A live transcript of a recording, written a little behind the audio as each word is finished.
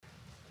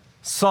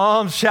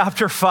Psalms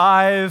chapter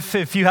 5,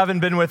 if you haven't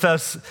been with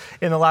us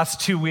in the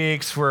last 2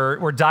 weeks,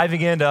 we're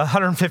diving into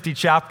 150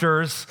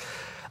 chapters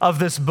of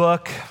this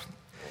book.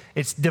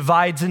 It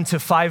divides into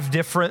 5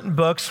 different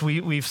books.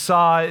 We've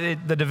saw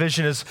the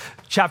division is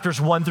chapters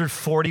 1 through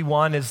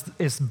 41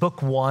 is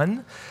book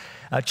 1.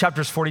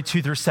 Chapters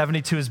 42 through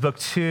 72 is book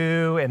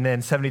 2, and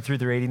then 73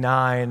 through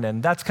 89,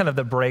 and that's kind of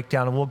the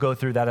breakdown, and we'll go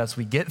through that as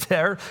we get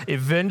there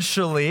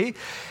eventually.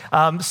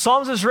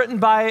 Psalms is written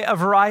by a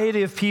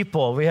variety of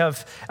people. We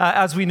have,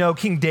 as we know,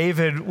 King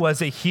David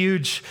was a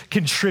huge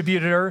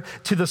contributor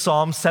to the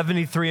Psalms.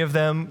 73 of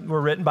them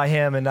were written by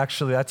him, and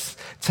actually that's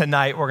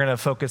tonight we're going to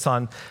focus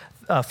on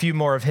a few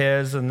more of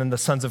his, and then the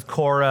sons of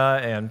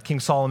Korah, and King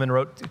Solomon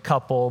wrote a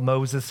couple,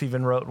 Moses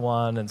even wrote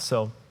one, and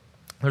so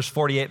there's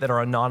 48 that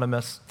are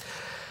anonymous.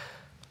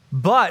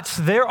 But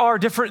there are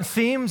different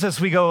themes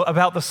as we go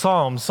about the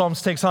Psalms.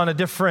 Psalms takes on a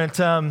different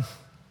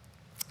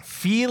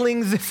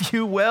feelings, if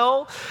you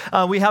will.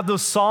 We have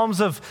those Psalms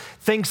of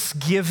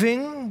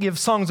thanksgiving, we have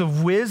songs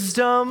of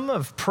wisdom,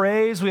 of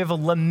praise. We have a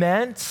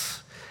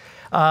lament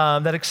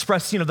that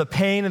express, the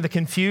pain and the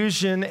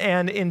confusion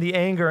and in the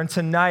anger. And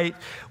tonight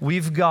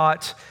we've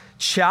got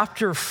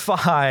chapter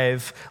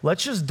 5,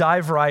 let's just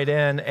dive right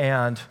in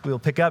and we'll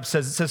pick up. It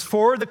says,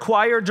 for the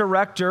choir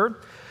director,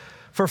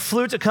 for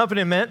flute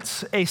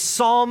accompaniment, a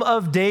psalm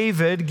of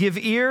David, give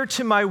ear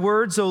to my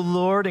words, O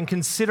Lord, and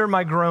consider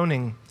my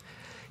groaning.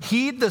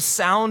 Heed the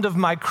sound of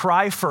my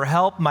cry for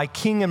help, my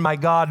King and my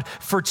God,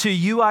 for to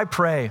you I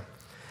pray.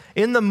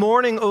 In the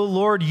morning, O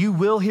Lord, you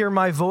will hear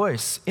my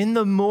voice. In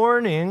the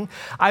morning,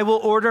 I will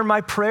order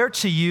my prayer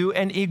to you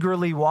and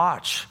eagerly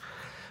watch.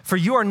 For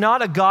you are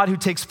not a God who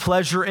takes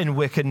pleasure in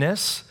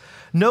wickedness.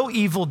 No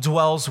evil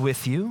dwells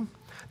with you.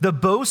 The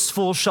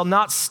boastful shall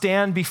not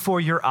stand before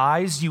your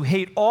eyes. You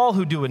hate all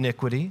who do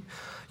iniquity.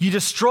 You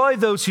destroy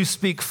those who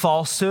speak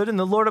falsehood, and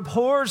the Lord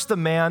abhors the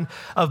man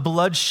of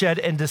bloodshed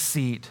and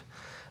deceit.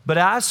 But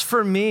as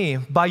for me,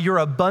 by your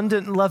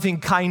abundant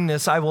loving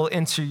kindness, I will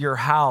enter your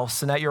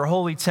house, and at your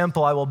holy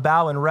temple, I will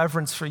bow in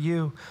reverence for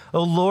you.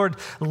 O Lord,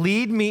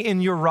 lead me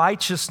in your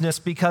righteousness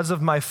because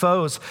of my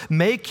foes.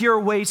 Make your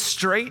way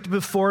straight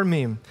before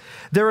me.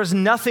 There is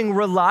nothing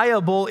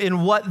reliable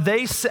in what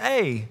they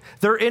say.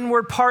 Their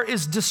inward part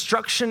is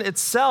destruction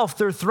itself.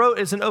 Their throat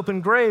is an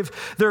open grave.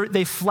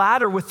 They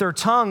flatter with their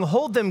tongue.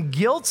 Hold them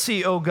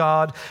guilty, O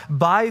God.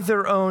 By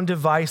their own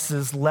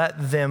devices,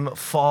 let them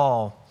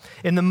fall.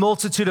 In the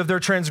multitude of their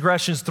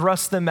transgressions,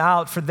 thrust them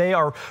out, for they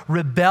are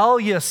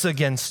rebellious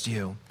against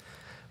you.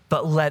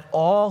 But let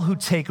all who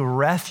take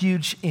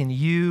refuge in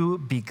you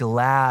be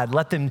glad.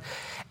 Let them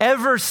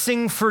ever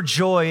sing for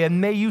joy, and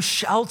may you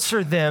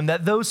shelter them,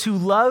 that those who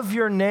love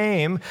your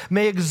name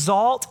may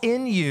exalt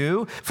in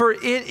you. For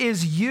it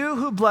is you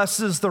who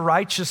blesses the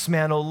righteous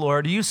man, O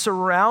Lord. You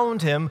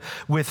surround him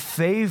with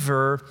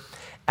favor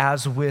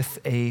as with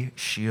a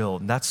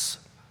shield. That's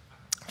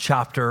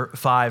chapter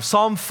 5.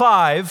 Psalm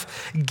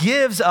 5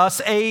 gives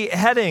us a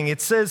heading. It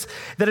says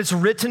that it's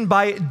written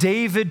by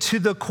David to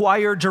the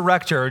choir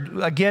director.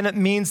 Again, it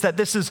means that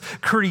this is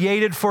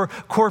created for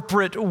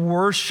corporate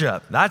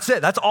worship. That's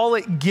it. That's all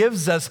it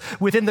gives us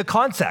within the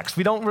context.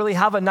 We don't really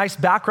have a nice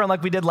background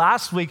like we did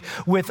last week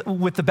with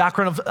the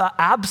background of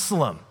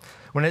Absalom.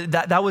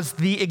 That was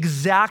the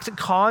exact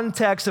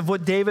context of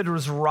what David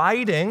was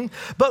writing.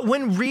 But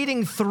when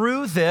reading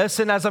through this,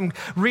 and as I'm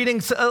reading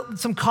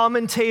some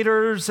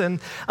commentators, and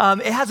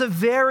it has a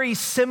very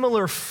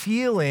similar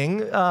feeling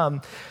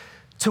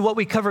to what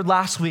we covered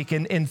last week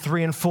in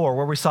 3 and 4,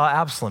 where we saw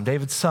Absalom,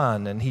 David's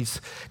son, and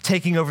he's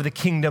taking over the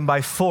kingdom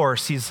by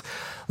force. He's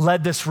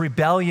led this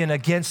rebellion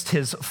against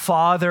his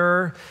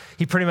father.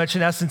 He pretty much,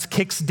 in essence,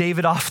 kicks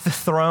David off the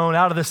throne,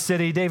 out of the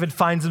city. David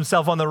finds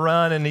himself on the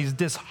run, and he's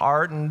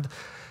disheartened.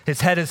 His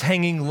head is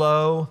hanging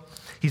low.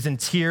 He's in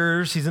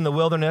tears. He's in the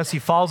wilderness. He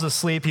falls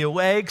asleep. He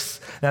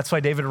awakes. That's why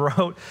David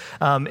wrote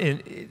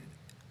in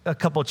a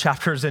couple of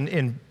chapters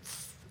in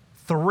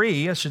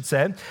 3, I should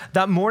say,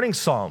 that morning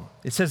psalm.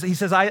 He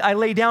says, I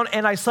lay down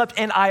and I slept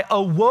and I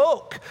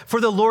awoke, for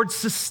the Lord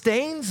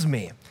sustains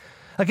me.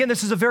 Again,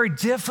 this is a very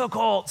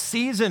difficult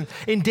season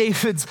in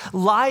David's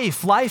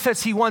life. Life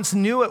as he once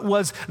knew it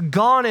was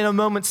gone in a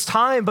moment's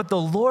time, but the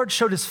Lord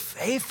showed his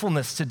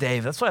faithfulness to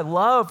David. That's what I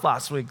loved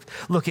last week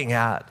looking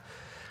at.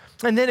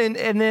 And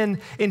then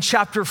in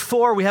chapter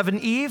 4, we have an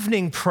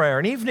evening prayer,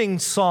 an evening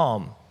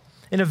psalm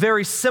in a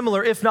very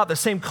similar, if not the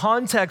same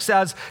context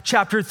as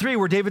chapter 3,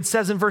 where David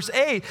says in verse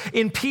 8,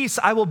 in peace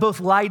I will both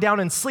lie down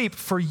and sleep,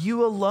 for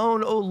you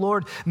alone, O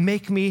Lord,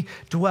 make me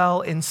dwell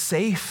in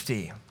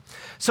safety.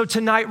 So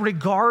tonight,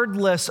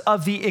 regardless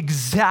of the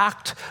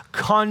exact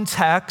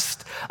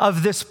context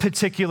of this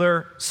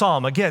particular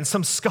psalm, again,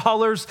 some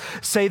scholars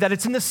say that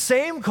it's in the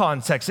same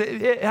context.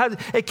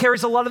 It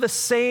carries a lot of the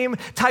same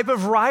type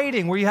of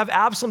writing where you have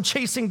Absalom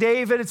chasing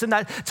David. It's in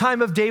that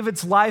time of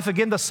David's life.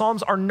 Again, the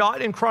Psalms are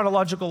not in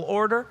chronological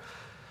order.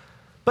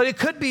 But it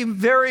could be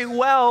very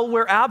well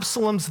where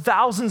Absalom's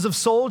thousands of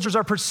soldiers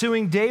are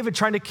pursuing David,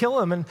 trying to kill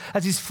him, and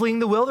as he's fleeing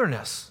the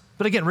wilderness.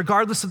 But again,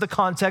 regardless of the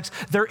context,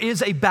 there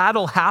is a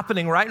battle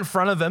happening right in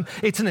front of him.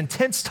 It's an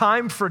intense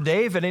time for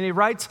David. And he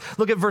writes,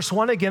 look at verse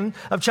 1 again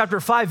of chapter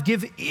 5,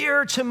 give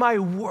ear to my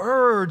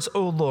words,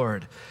 O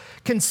Lord.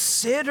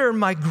 Consider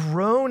my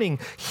groaning.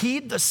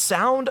 Heed the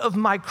sound of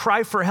my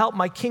cry for help,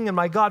 my King and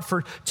my God,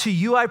 for to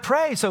you I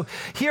pray. So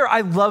here,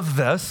 I love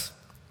this.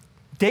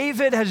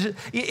 David has,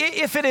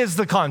 if it is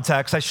the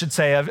context, I should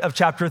say, of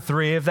chapter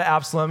 3 of the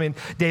Absalom, I mean,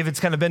 David's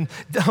kind of been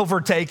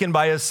overtaken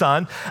by his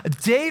son.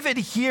 David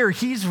here,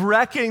 he's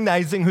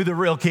recognizing who the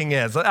real king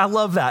is. I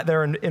love that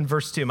there in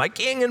verse 2, my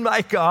King and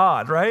my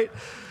God, right?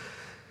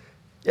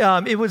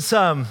 It was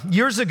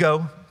years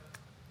ago,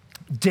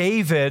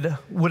 David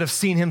would have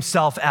seen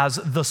himself as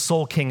the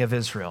sole king of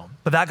Israel,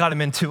 but that got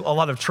him into a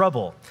lot of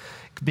trouble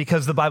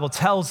because the Bible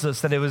tells us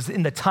that it was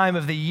in the time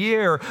of the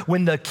year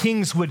when the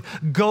kings would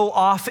go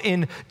off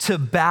into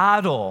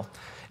battle.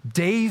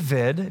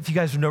 David, if you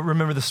guys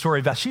remember the story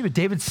of Bathsheba,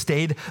 David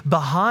stayed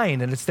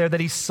behind, and it's there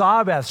that he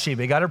saw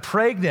Bathsheba. He got her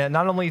pregnant.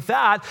 Not only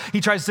that, he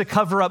tries to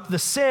cover up the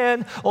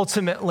sin,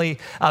 ultimately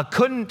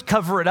couldn't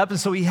cover it up, and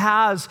so he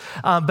has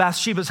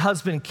Bathsheba's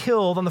husband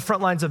killed on the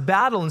front lines of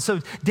battle. And so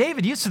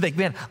David used to think,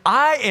 man,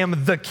 I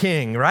am the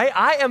king, right?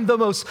 I am the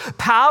most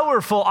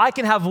powerful. I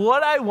can have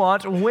what I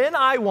want when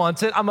I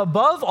want it. I'm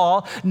above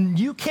all.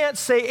 You can't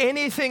say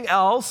anything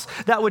else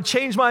that would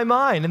change my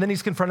mind. And then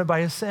he's confronted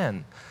by his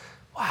sin.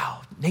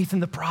 Wow, Nathan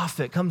the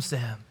prophet comes to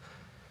him.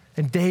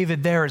 And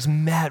David there is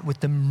met with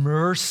the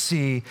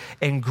mercy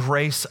and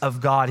grace of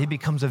God. He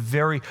becomes a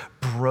very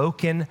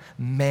broken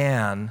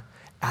man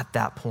at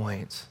that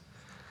point.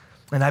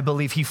 And I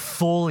believe he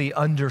fully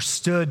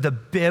understood the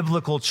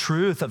biblical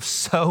truth of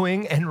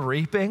sowing and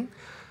reaping.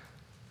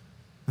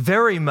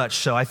 Very much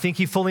so. I think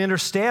he fully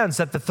understands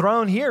that the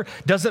throne here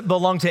doesn't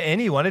belong to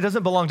anyone. It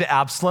doesn't belong to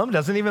Absalom. It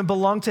doesn't even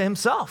belong to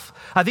himself.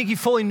 I think he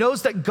fully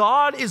knows that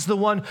God is the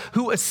one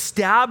who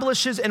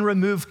establishes and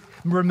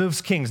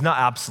removes kings, not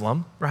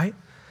Absalom, right?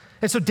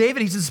 And so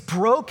David, he's this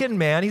broken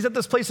man. He's at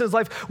this place in his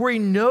life where he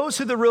knows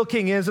who the real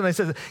king is. And I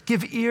said,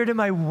 give ear to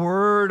my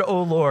word,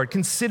 O Lord.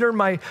 Consider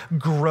my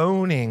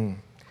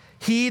groaning.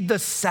 Heed the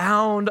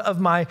sound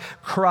of my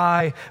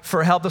cry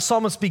for help. The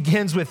psalmist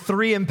begins with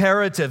 3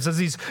 imperatives as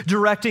he's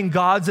directing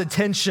God's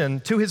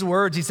attention to his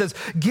words. He says,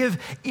 give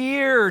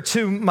ear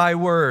to my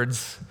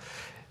words.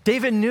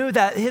 David knew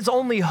that his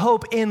only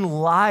hope in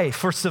life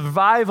for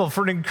survival,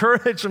 for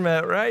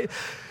encouragement, right?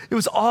 It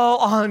was all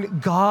on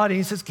God. And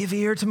he says, give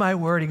ear to my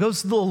word. He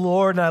goes to the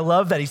Lord, and I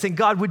love that. He's saying,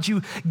 God, would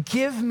you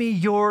give me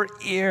your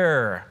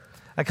ear?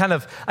 I kind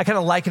of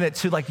liken it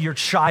to like your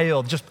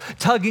child just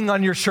tugging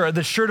on your shirt,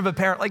 the shirt of a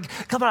parent. Like,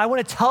 come on, I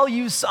want to tell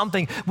you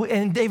something.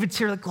 And David's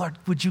here like, Lord,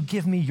 would you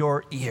give me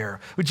your ear?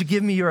 Would you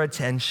give me your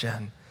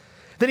attention?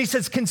 Then he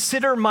says,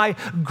 consider my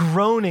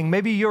groaning.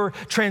 Maybe your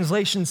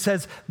translation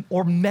says,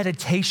 or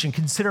meditation.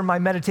 Consider my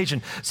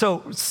meditation.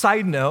 So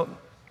side note,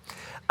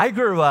 I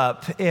grew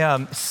up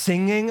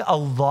singing a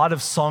lot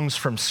of songs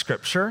from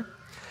Scripture.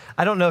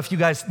 I don't know if you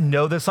guys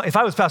know this song. If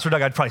I was Pastor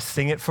Doug, I'd probably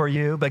sing it for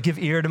you. But give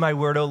ear to my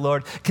word, O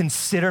Lord.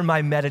 Consider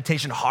my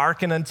meditation.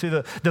 Hearken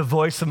unto the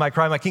voice of my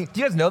cry, my King. Do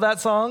you guys know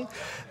that song?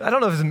 I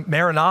don't know if it's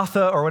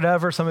Maranatha or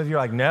whatever. Some of you are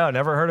like, no,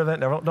 never heard of it,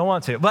 don't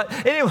want to. But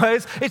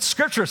anyways, it's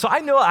Scripture. So I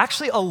know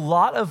actually a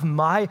lot of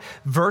my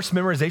verse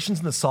memorizations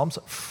in the Psalms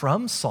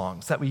from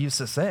songs that we used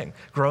to sing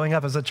growing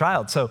up as a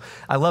child. So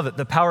I love it,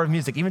 the power of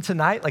music. Even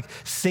tonight, like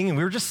singing,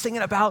 we were just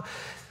singing about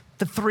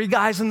the 3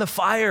 guys in the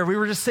fire. We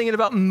were just singing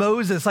about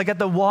Moses, like at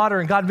the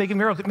water and God making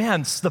miracles. Man,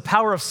 it's the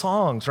power of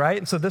songs, right?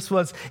 And so this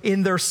was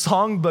in their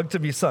songbook to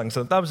be sung.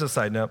 So that was a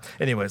side note.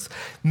 Anyways,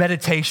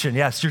 meditation.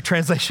 Yes, your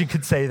translation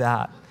could say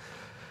that.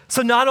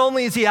 So not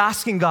only is he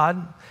asking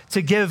God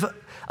to give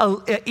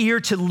an ear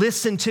to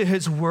listen to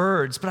his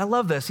words, but I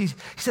love this. He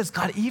says,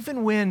 God,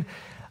 even when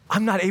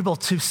I'm not able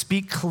to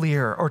speak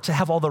clear or to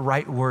have all the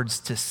right words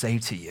to say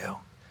to you,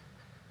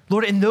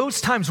 Lord, in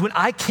those times when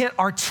I can't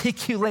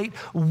articulate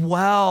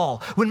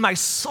well, when my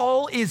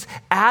soul is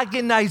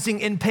agonizing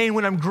in pain,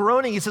 when I'm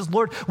groaning, he says,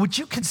 Lord, would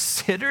you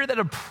consider that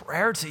a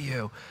prayer to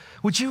you?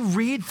 Would you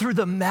read through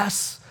the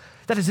mess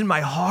that is in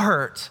my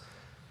heart?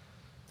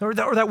 Or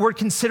that word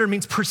consider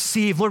means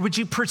perceive. Lord, would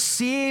you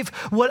perceive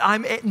what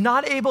I'm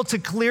not able to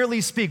clearly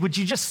speak? Would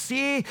you just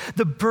see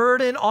the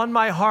burden on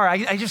my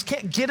heart? I just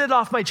can't get it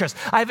off my chest.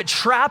 I have it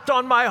trapped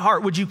on my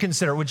heart. Would you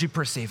consider? Would you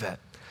perceive it?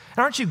 And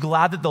aren't you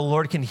glad that the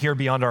Lord can hear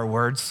beyond our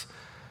words?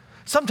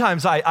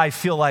 Sometimes I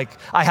feel like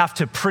I have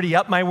to pretty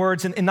up my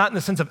words, and not in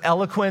the sense of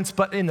eloquence,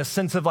 but in the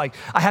sense of like,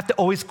 I have to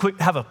always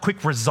have a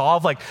quick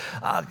resolve, like,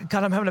 God,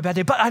 I'm having a bad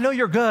day, but I know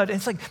you're good. And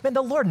it's like, man,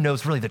 the Lord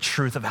knows really the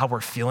truth of how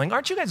we're feeling.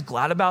 Aren't you guys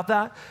glad about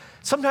that?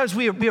 Sometimes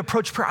we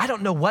approach prayer, I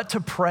don't know what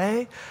to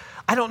pray.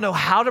 I don't know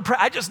how to pray.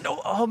 I just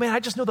know, oh man, I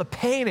just know the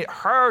pain, it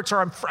hurts,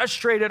 or I'm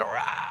frustrated, or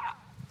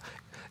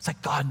It's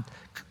like God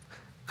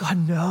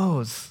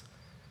knows.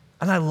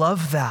 And I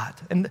love that.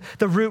 And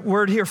the root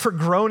word here for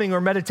groaning or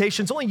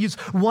meditation is only used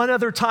one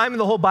other time in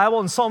the whole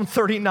Bible in Psalm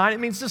 39. It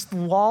means just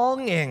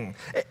longing,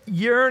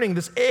 yearning,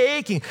 this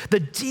aching, the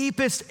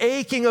deepest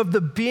aching of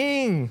the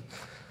being.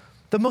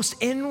 The most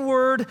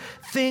inward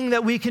thing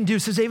that we can do,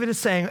 so David is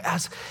saying,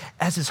 as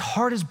his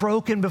heart is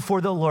broken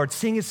before the Lord,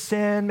 seeing his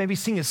sin, maybe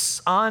seeing his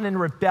son in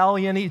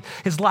rebellion,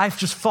 his life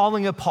just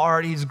falling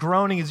apart, he's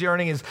groaning, he's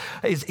yearning,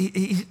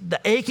 the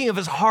aching of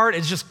his heart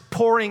is just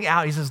pouring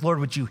out. He says, Lord,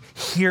 would you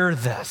hear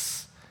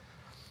this?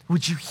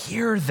 Would you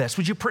hear this?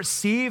 Would you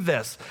perceive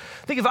this?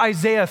 Think of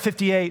Isaiah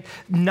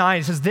 58:9.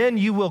 It says, then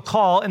you will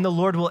call and the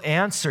Lord will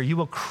answer. You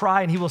will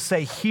cry and he will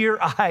say, here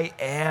I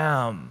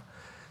am.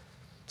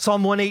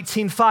 Psalm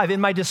 118:5,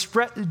 in my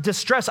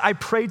distress, I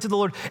prayed to the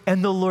Lord,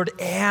 and the Lord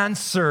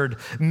answered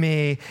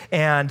me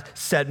and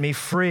set me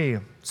free.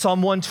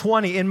 Psalm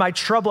 120, in my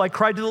trouble, I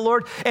cried to the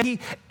Lord, and he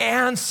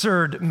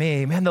answered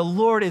me. Man, the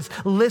Lord is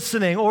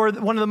listening. Or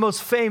one of the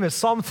most famous,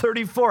 Psalm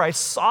 34, I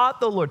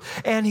sought the Lord,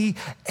 and he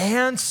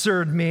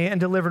answered me and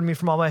delivered me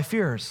from all my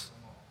fears.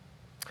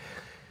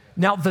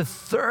 Now, the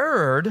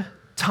third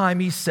time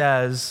he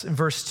says, in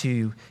verse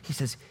 2, he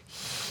says,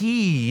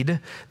 heed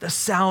the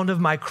sound of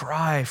my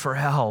cry for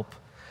help.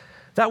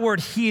 That word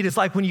heed is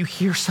like when you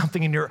hear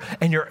something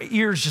and your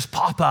ears just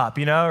pop up,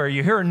 or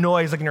you hear a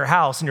noise like in your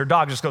house and your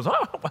dog just goes,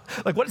 oh,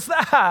 like, what is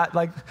that?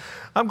 Like,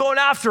 I'm going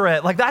after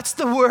it. Like, that's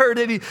the word.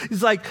 And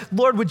he's like,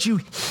 Lord, would you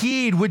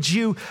heed?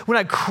 When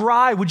I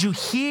cry, would you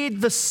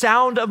heed the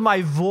sound of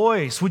my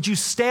voice? Would you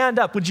stand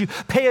up? Would you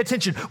pay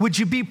attention? Would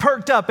you be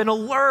perked up and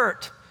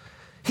alert?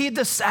 Heed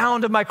the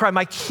sound of my cry,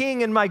 my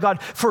King and my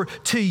God. For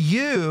to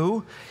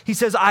you, he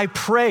says, I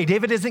pray.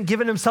 David isn't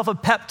giving himself a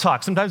pep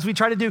talk. Sometimes we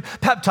try to do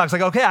pep talks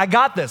like, okay, I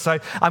got this. I'm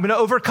going to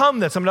overcome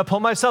this. I'm going to pull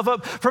myself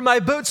up from my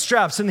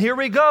bootstraps and here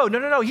we go.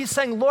 No. He's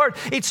saying, Lord,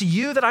 it's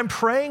you that I'm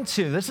praying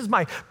to. This is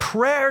my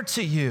prayer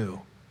to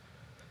you.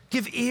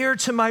 Give ear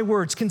to my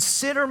words.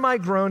 Consider my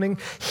groaning.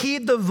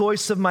 Heed the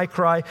voice of my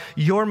cry.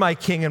 You're my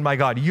King and my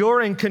God.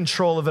 You're in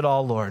control of it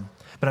all, Lord.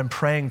 But I'm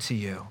praying to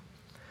you.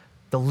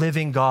 The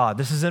living God.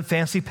 This isn't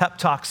fancy pep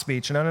talk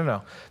speech.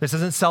 No. This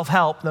isn't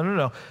self-help.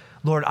 No.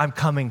 Lord, I'm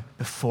coming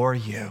before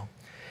you.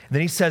 And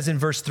then he says in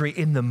verse 3,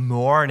 in the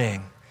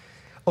morning,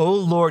 oh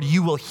Lord,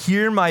 you will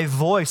hear my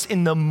voice.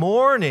 In the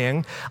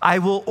morning, I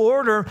will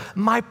order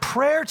my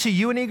prayer to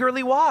you and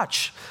eagerly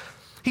watch.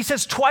 He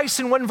says twice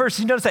in one verse,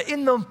 you notice that,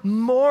 in the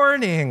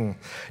morning.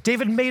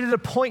 David made it a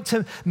point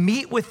to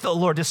meet with the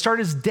Lord, to start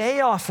his day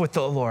off with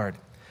the Lord.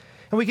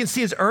 And we can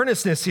see his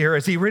earnestness here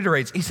as he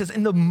reiterates. He says,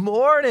 in the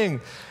morning,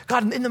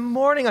 God, in the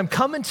morning, I'm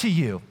coming to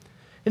you.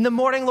 In the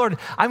morning, Lord,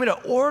 I'm going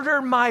to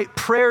order my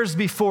prayers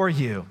before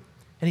you.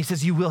 And he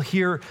says, you will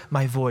hear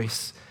my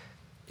voice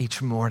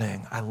each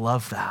morning. I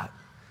love that.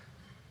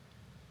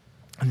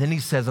 And then he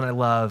says, and I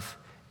love,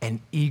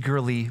 and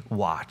eagerly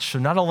watch. So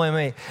not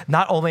only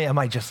am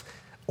I just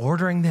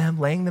ordering them,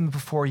 laying them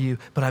before you,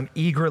 but I'm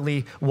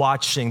eagerly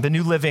watching. The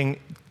New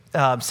Living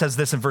says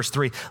this in verse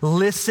 3,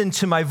 listen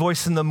to my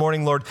voice in the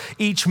morning, Lord.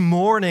 Each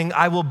morning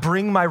I will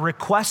bring my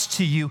request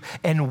to you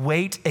and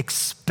wait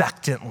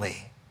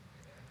expectantly.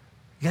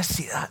 You guys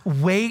see that?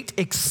 Wait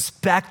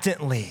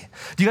expectantly.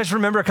 Do you guys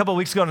remember a couple of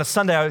weeks ago on a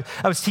Sunday,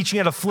 I was teaching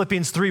out of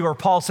Philippians 3 where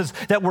Paul says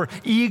that we're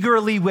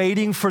eagerly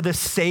waiting for the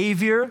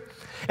Savior.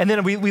 And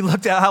then we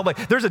looked at how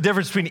there's a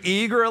difference between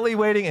eagerly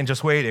waiting and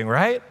just waiting,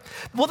 right?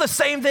 Well, the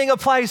same thing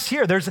applies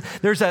here. There's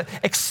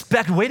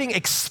waiting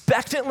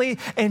expectantly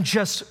and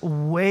just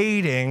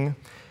waiting.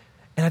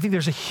 And I think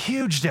there's a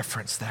huge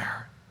difference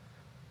there.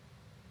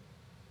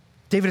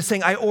 David is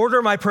saying, I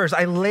order my prayers.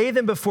 I lay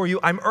them before you.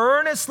 I'm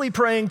earnestly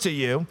praying to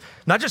you,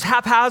 not just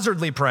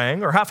haphazardly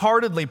praying or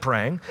half-heartedly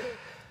praying,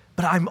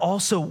 but I'm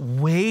also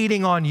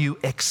waiting on you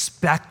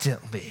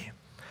expectantly.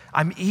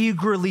 I'm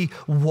eagerly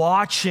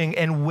watching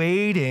and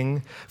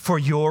waiting for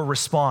your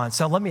response.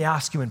 Now, let me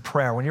ask you in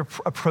prayer, when you're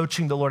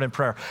approaching the Lord in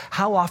prayer,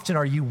 how often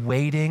are you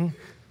waiting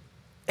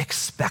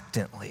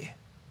expectantly?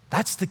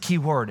 That's the key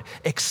word,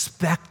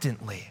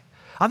 expectantly.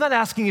 I'm not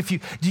asking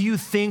do you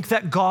think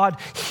that God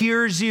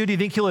hears you? Do you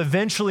think he'll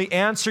eventually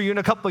answer you in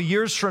a couple of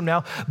years from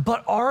now?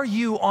 But are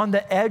you on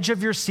the edge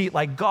of your seat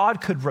like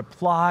God could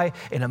reply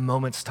in a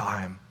moment's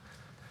time?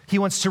 He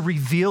wants to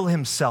reveal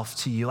himself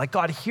to you. Like,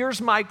 God, here's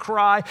my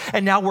cry,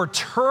 and now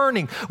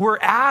we're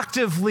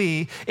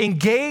actively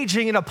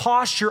engaging in a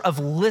posture of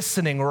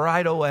listening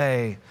right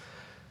away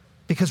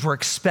because we're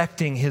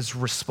expecting his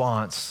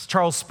response.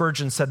 Charles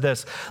Spurgeon said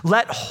this,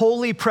 let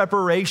holy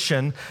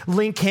preparation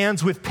link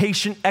hands with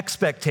patient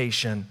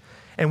expectation,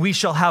 and we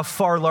shall have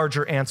far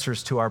larger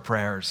answers to our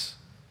prayers.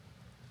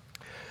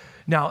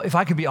 Now, if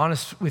I could be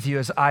honest with you,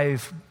 as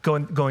I've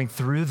going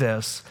through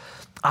this,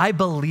 I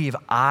believe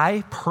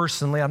I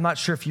personally, I'm not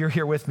sure if you're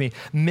here with me,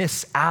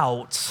 miss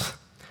out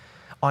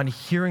on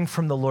hearing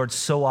from the Lord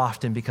so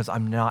often because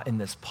I'm not in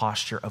this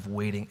posture of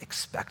waiting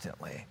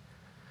expectantly.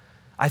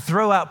 I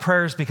throw out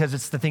prayers because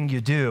it's the thing you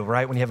do,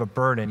 right? When you have a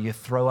burden, you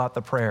throw out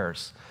the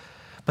prayers.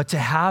 But to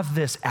have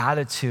this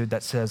attitude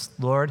that says,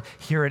 Lord,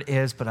 here it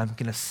is, but I'm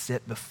going to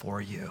sit before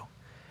you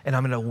and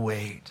I'm going to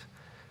wait.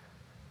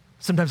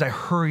 Sometimes I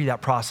hurry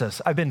that process.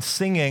 I've been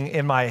singing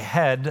in my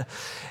head,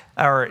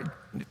 or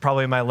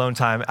probably in my alone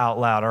time out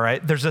loud, all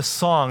right? There's a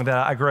song that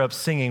I grew up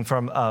singing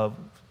from a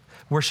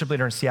worship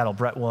leader in Seattle,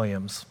 Brett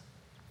Williams.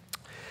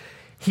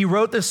 He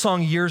wrote this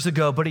song years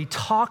ago, but he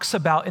talks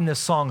about in this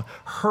song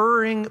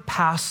hurrying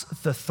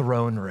past the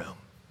throne room.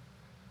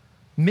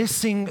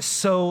 Missing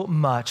so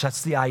much,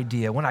 that's the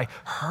idea, when I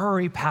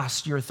hurry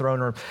past your throne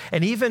room.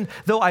 And even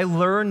though I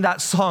learned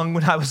that song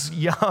when I was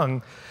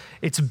young,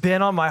 it's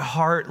been on my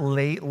heart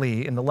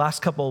lately in the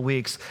last couple of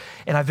weeks,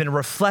 and I've been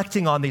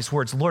reflecting on these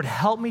words. Lord,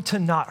 help me to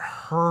not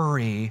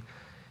hurry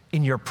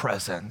in your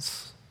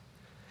presence.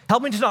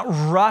 Help me to not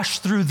rush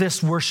through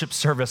this worship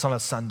service on a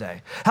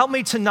Sunday. Help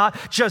me to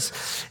not just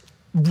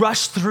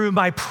rush through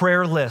my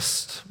prayer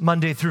list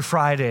Monday through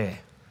Friday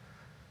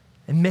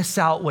and miss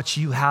out what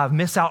you have,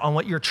 miss out on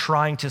what you're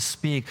trying to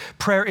speak.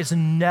 Prayer is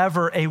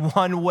never a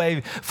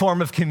one-way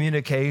form of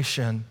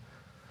communication.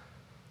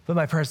 But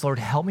my prayer is, Lord,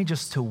 help me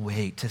just to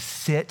wait, to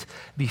sit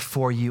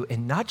before you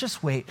and not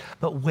just wait,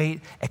 but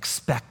wait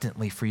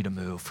expectantly for you to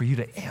move, for you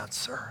to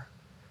answer,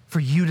 for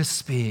you to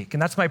speak.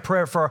 And that's my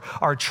prayer for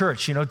our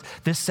church. You know,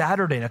 this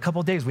Saturday in a couple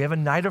of days, we have a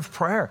night of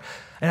prayer.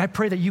 And I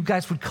pray that you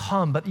guys would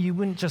come, but you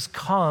wouldn't just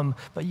come,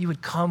 but you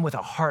would come with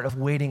a heart of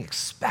waiting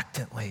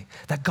expectantly,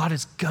 that God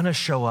is gonna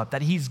show up,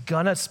 that he's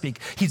gonna speak,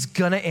 he's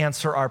gonna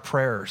answer our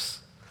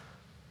prayers.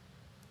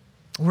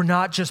 We're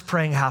not just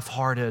praying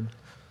half-hearted.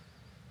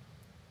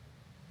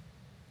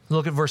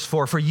 Look at verse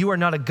 4. For you are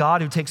not a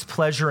God who takes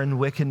pleasure in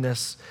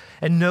wickedness,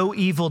 and no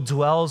evil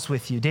dwells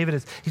with you.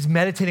 David he's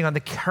meditating on the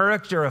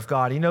character of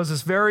God. He knows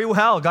this very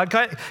well. God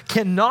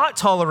cannot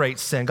tolerate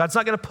sin. God's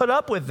not going to put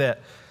up with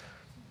it.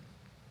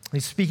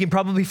 He's speaking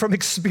probably from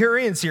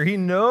experience here. He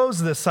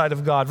knows this side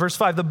of God. Verse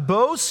 5, the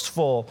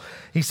boastful,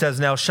 he says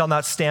now, shall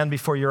not stand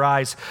before your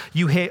eyes.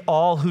 You hate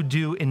all who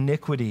do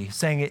iniquity,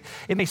 saying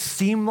it may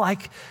seem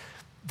like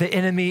the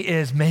enemy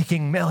is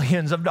making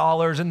millions of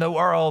dollars in the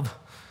world.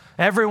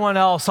 Everyone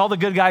else, all the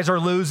good guys are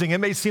losing. It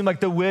may seem like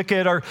the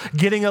wicked are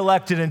getting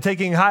elected and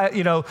taking high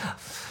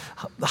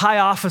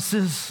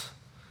offices.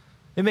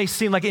 It may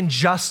seem like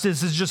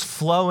injustice is just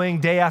flowing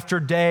day after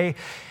day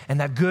and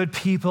that good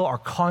people are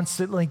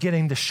constantly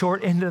getting the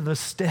short end of the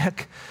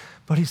stick.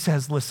 But he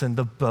says, listen,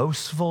 the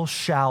boastful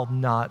shall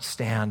not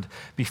stand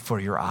before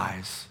your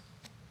eyes.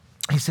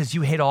 He says,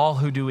 you hate all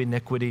who do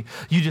iniquity.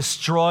 You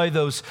destroy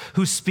those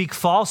who speak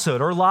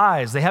falsehood or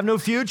lies. They have no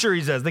future,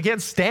 he says. They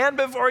can't stand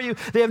before you.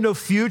 They have no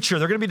future.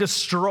 They're going to be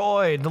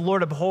destroyed. The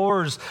Lord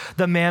abhors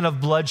the man of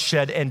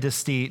bloodshed and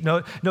deceit.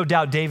 No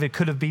doubt David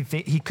could be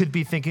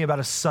thinking about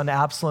his son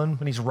Absalom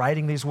when he's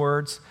writing these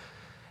words.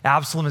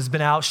 Absalom has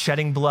been out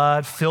shedding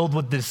blood, filled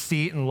with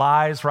deceit and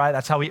lies, right?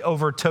 That's how he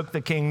overtook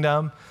the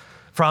kingdom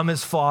from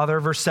his father.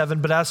 Verse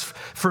 7, but as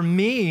for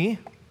me,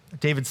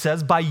 David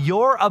says, by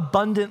your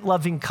abundant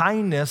loving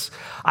kindness,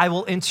 I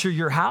will enter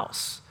your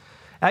house.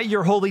 At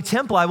your holy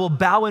temple, I will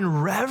bow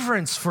in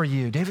reverence for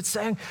you. David's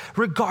saying,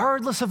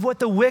 regardless of what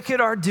the wicked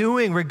are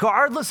doing,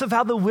 regardless of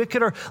how the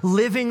wicked are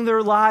living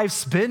their lives,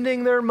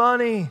 spending their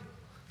money,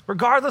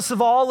 regardless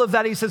of all of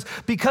that, he says,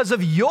 because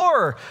of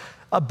your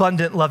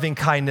abundant loving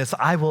kindness,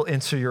 I will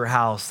enter your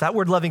house. That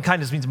word loving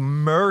kindness means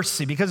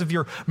mercy. Because of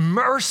your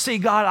mercy,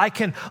 God, I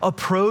can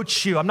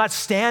approach you. I'm not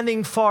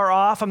standing far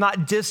off. I'm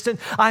not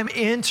distant. I'm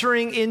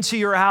entering into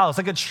your house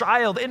like a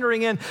child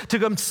entering in to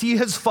come see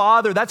his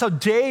father. That's how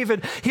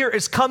David here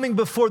is coming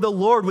before the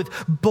Lord with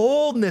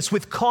boldness,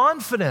 with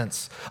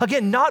confidence.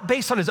 Again, not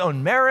based on his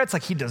own merits,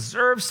 like he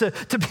deserves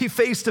to be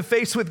face to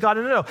face with God.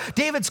 No.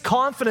 David's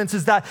confidence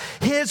is that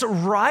his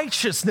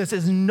righteousness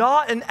is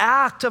not an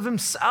act of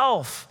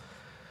himself,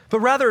 but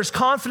rather his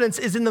confidence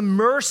is in the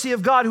mercy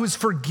of God who has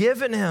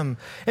forgiven him.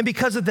 And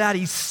because of that,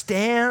 he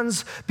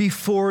stands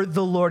before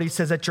the Lord. He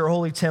says, at your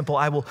holy temple,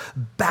 I will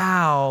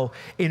bow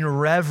in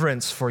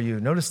reverence for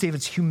you. Notice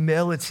David's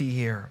humility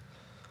here.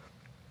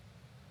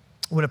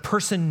 When a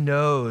person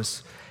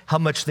knows how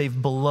much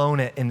they've blown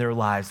it in their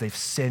lives, they've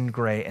sinned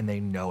great and they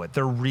know it.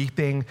 They're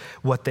reaping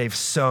what they've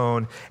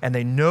sown, and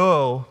they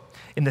know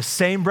in the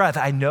same breath,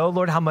 I know,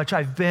 Lord, how much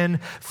I've been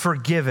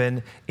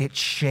forgiven. It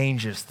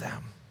changes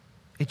them.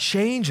 It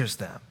changes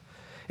them.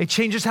 It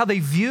changes how they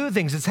view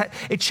things.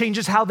 It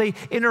changes how they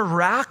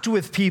interact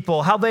with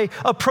people, how they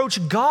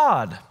approach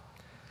God.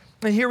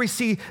 And here we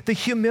see the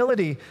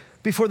humility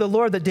before the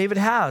Lord that David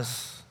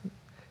has.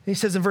 He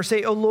says in verse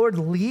 8, "O Lord,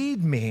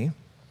 lead me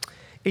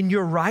in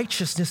your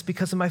righteousness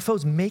because of my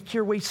foes. Make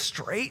your way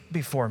straight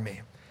before me."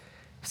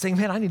 He's saying,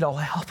 man, I need all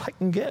the help I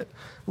can get.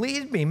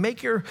 Lead me,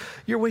 make your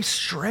way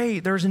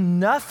straight. There's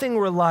nothing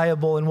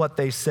reliable in what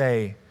they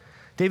say.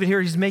 David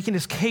here, he's making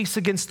his case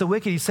against the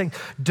wicked. He's saying,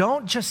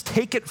 don't just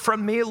take it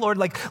from me, Lord.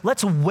 Like,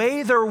 let's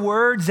weigh their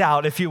words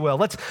out, if you will.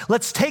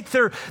 Let's take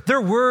their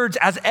words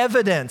as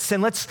evidence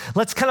and let's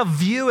kind of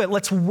view it.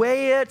 Let's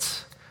weigh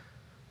it.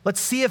 Let's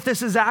see if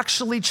this is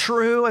actually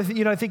true.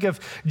 I think of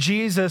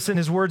Jesus and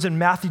his words in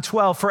Matthew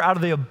 12, for out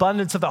of the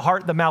abundance of the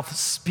heart, the mouth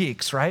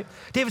speaks, right?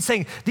 David's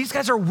saying, these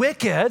guys are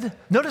wicked.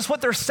 Notice what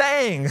they're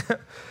saying.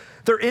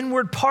 Their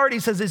inward part, he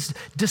says, is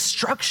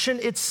destruction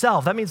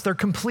itself. That means they're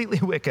completely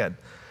wicked.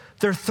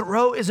 Their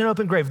throat is an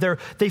open grave.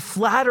 They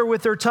flatter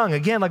with their tongue.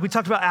 Again, like we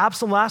talked about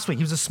Absalom last week.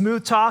 He was a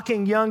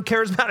smooth-talking, young,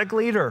 charismatic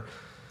leader.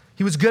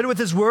 He was good with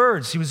his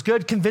words. He was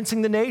good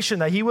convincing the nation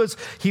that he was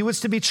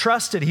to be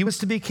trusted. He was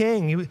to be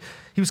king.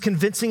 He was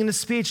convincing in his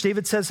speech.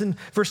 David says in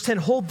verse 10,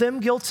 hold them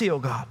guilty, O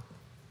God.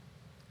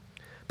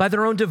 By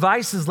their own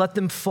devices, let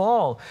them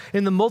fall.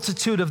 In the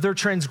multitude of their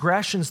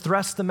transgressions,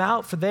 thrust them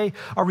out, for they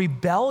are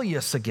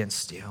rebellious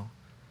against you.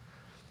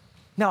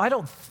 Now, I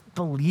don't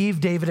believe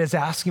David is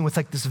asking with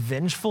like this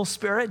vengeful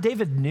spirit.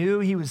 David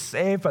knew he was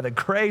saved by the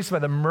grace, by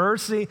the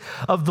mercy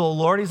of the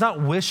Lord. He's not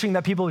wishing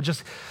that people would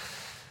just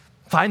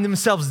find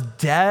themselves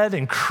dead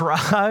and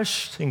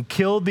crushed and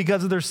killed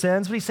because of their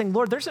sins. But he's saying,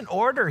 Lord, there's an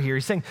order here.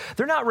 He's saying,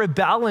 they're not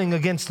rebelling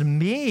against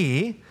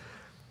me,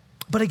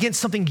 but against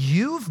something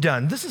you've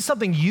done. This is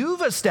something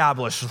you've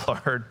established,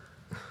 Lord.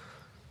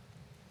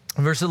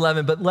 Verse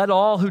 11, but let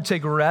all who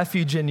take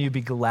refuge in you be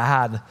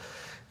glad,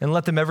 and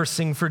let them ever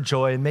sing for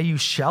joy, and may you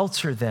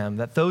shelter them,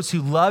 that those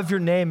who love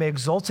your name may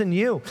exult in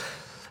you.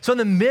 So in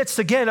the midst,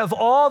 again, of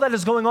all that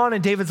is going on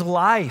in David's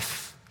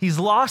life, he's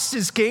lost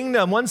his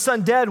kingdom. One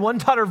son dead, one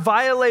daughter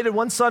violated,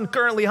 one son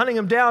currently hunting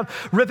him down,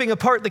 ripping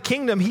apart the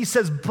kingdom. He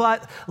says,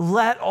 but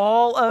let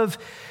all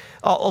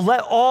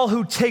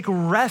who take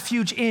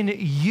refuge in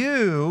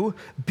you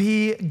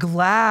be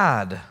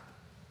glad.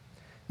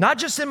 Not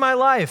just in my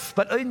life,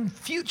 but in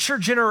future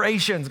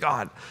generations,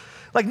 God.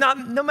 Like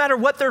no matter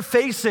what they're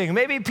facing,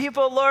 maybe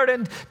people, Lord,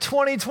 in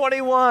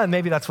 2021,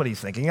 maybe that's what he's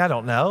thinking, I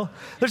don't know.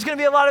 There's gonna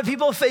be a lot of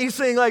people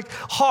facing like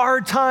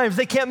hard times.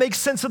 They can't make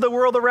sense of the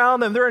world around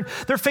them.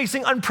 They're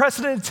facing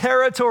unprecedented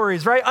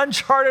territories, right?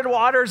 Uncharted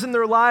waters in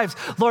their lives.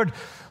 Lord,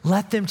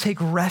 let them take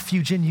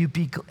refuge in you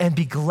and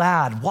be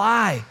glad.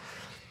 Why?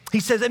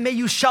 He says, and may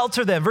you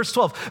shelter them. Verse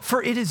 12,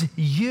 for it is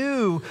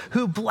you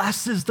who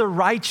blesses the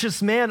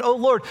righteous man. Oh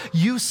Lord,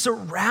 you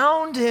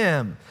surround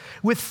him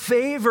with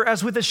favor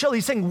as with a shield.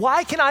 He's saying,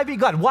 why can I be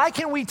glad? Why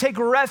can we take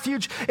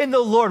refuge in the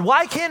Lord?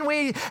 Why can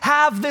we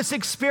have this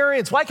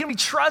experience? Why can we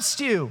trust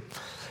you?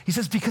 He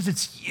says, because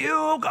it's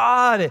you,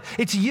 God.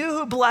 It's you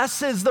who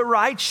blesses the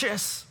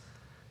righteous.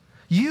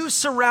 You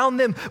surround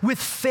them with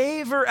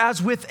favor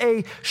as with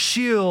a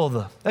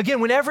shield. Again,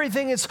 when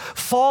everything is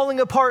falling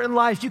apart in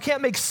life, you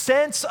can't make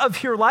sense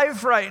of your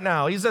life right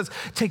now. He says,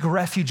 take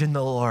refuge in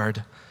the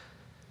Lord.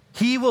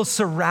 He will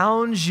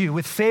surround you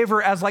with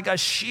favor as like a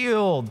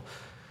shield.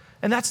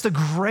 And that's the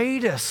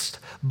greatest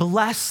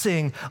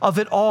blessing of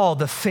it all,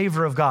 the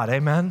favor of God.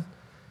 Amen?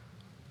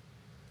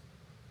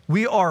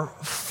 We are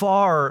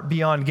far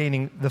beyond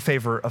gaining the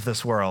favor of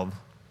this world,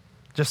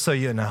 just so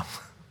you know.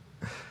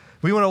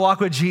 We want to walk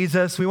with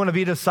Jesus. We want to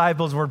be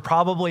disciples. We're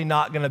probably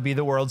not going to be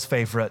the world's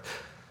favorite.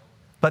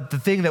 But the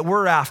thing that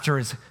we're after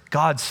is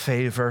God's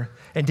favor.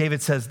 And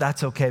David says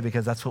that's okay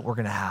because that's what we're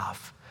going to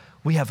have.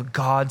 We have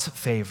God's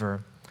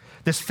favor.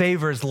 This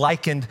favor is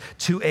likened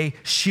to a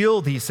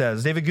shield, he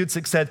says. David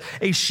Gutzig said,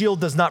 a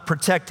shield does not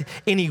protect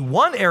any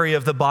one area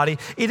of the body.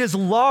 It is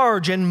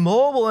large and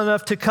mobile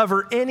enough to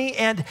cover any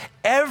and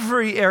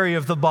every area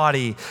of the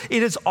body.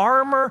 It is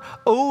armor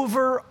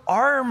over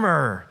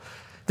armor.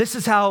 This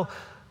is how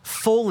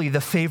fully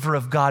the favor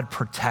of God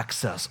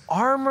protects us.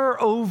 Armor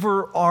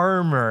over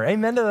armor.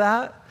 Amen to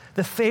that?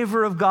 The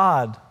favor of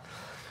God.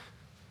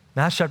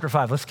 That's chapter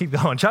 5. Let's keep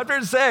going.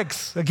 Chapter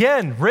 6,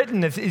 again,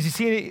 written, as you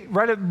see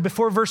right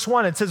before verse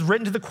 1, it says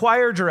written to the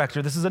choir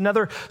director. This is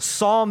another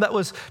psalm that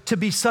was to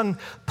be sung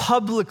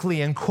publicly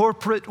in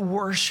corporate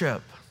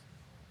worship.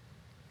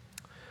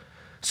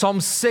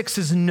 Psalm 6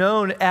 is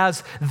known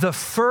as the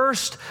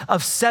first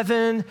of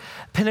 7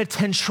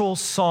 penitential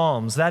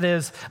psalms. That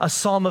is a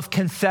psalm of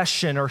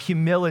confession or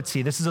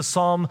humility. This is a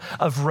psalm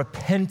of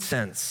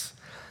repentance.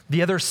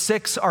 The other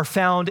 6 are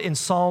found in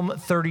Psalm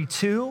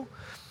 32,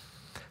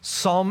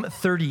 Psalm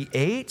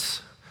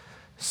 38,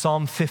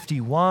 Psalm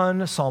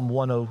 51, Psalm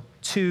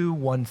 102,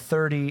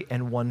 130,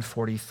 and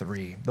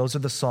 143. Those are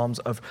the Psalms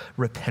of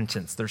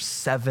repentance. There's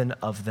 7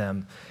 of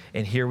them.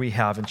 And here we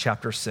have in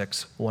chapter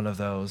 6, one of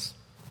those.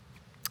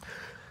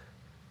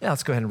 Yeah,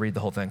 let's go ahead and read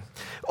the whole thing.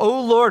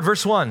 O Lord,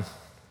 verse 1,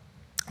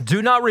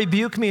 do not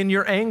rebuke me in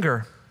your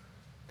anger,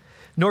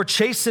 nor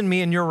chasten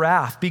me in your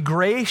wrath. Be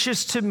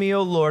gracious to me,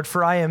 O Lord,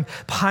 for I am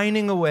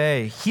pining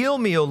away. Heal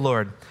me, O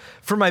Lord,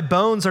 for my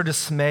bones are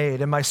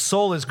dismayed, and my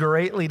soul is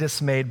greatly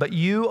dismayed. But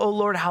you, O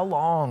Lord, how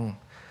long?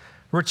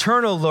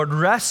 Return, O Lord,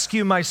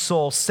 rescue my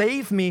soul.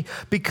 Save me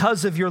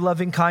because of your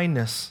loving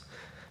kindness.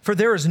 For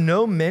there is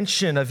no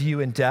mention of you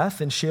in death,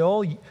 and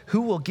Sheol,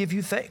 who will give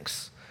you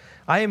thanks?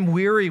 I am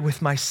weary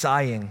with my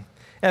sighing.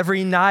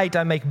 Every night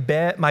I make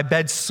my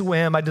bed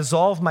swim. I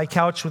dissolve my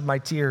couch with my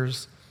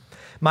tears.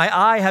 My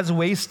eye has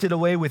wasted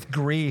away with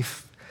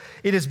grief.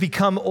 It has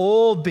become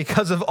old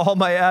because of all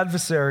my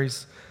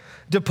adversaries.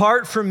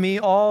 Depart from me,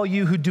 all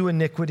you who do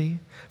iniquity,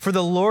 for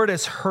the Lord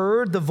has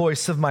heard the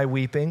voice of my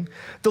weeping.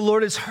 The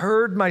Lord has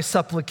heard my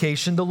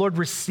supplication. The Lord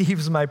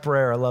receives my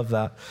prayer. I love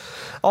that.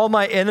 All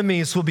my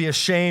enemies will be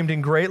ashamed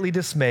and greatly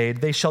dismayed.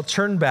 They shall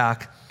turn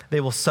back.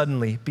 They will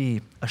suddenly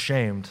be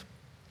ashamed.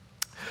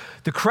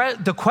 The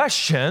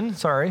question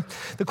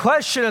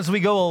as we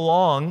go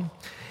along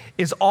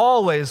is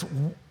always,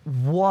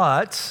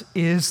 what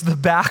is the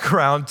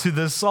background to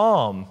this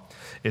psalm?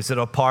 Is it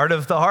a part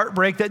of the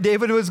heartbreak that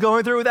David was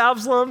going through with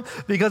Absalom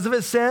because of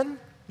his sin?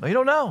 We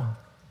don't know.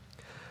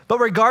 But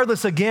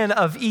regardless, again,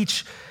 of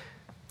each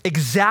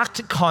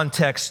exact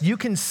context, you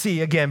can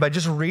see, again, by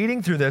just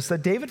reading through this,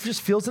 that David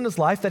just feels in his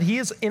life that he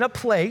is in a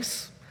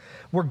place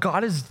where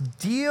God is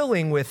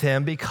dealing with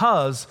him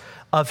because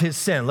of his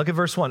sin. Look at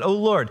verse 1. "O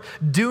Lord,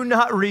 do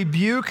not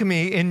rebuke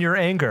me in your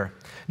anger,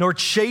 nor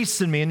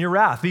chasten me in your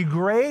wrath. Be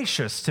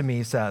gracious to me,"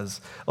 he says.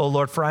 "O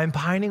Lord, for I am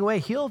pining away.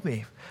 Heal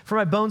me, for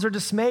my bones are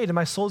dismayed, and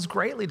my soul is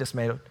greatly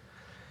dismayed."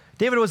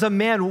 David was a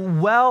man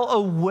well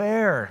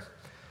aware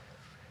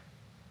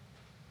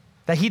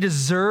that he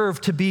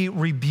deserved to be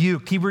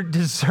rebuked. He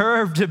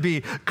deserved to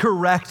be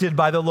corrected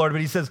by the Lord.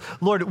 But he says,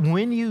 "Lord,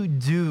 when you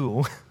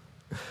do,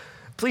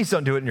 please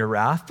don't do it in your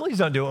wrath. Please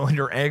don't do it when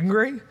you're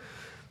angry."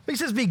 He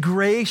says, "Be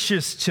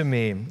gracious to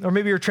me." Or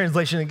maybe your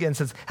translation again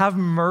says, "Have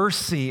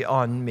mercy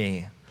on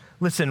me."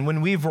 Listen,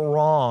 when we've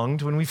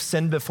wronged, when we've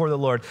sinned before the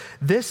Lord,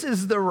 this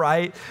is the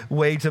right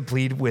way to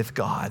plead with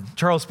God.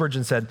 Charles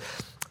Spurgeon said,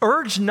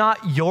 "Urge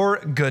not your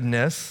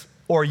goodness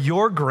or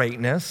your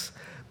greatness,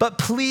 but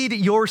plead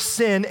your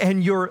sin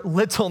and your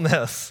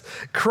littleness.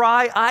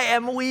 Cry, I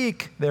am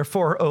weak.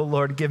 Therefore, O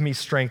Lord, give me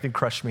strength and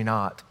crush me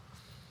not."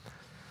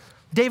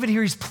 David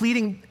here, he's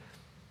pleading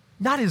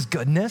not his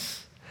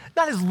goodness,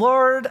 not his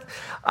Lord,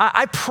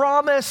 I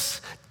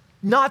promise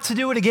not to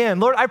do it again.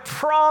 Lord, I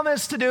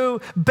promise to do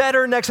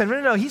better next time.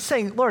 No, he's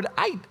saying, Lord,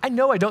 I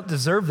know I don't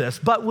deserve this,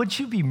 but would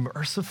you be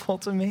merciful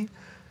to me?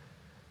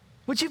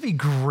 Would you be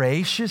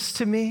gracious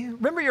to me?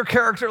 Remember your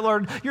character,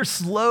 Lord. You're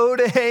slow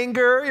to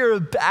anger. You're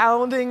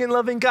abounding in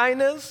loving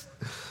kindness.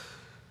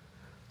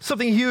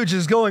 Something huge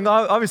is going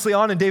on, obviously,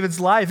 on in David's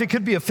life. It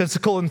could be a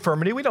physical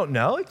infirmity. We don't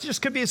know. It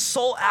just could be his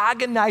soul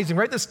agonizing,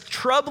 right? This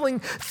troubling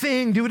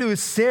thing due to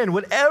his sin.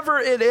 Whatever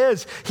it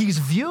is, he's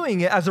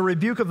viewing it as a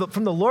rebuke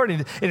from the Lord,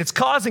 and it's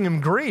causing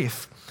him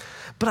grief.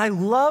 But I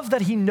love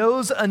that he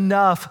knows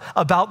enough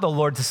about the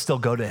Lord to still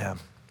go to him.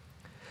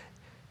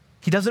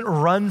 He doesn't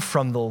run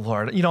from the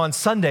Lord. You know, on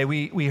Sunday,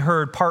 we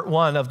heard part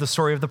one of the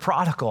story of the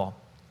prodigal.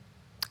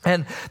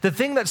 And the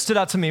thing that stood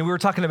out to me, we were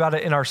talking about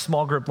it in our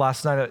small group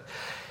last night,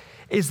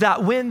 is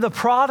that when the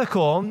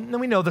prodigal, and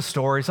we know the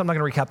story, so I'm not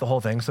going to recap the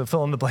whole thing, so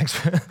fill in the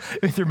blanks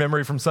with your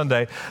memory from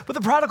Sunday. But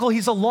the prodigal,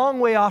 he's a long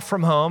way off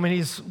from home, and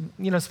he's,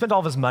 spent all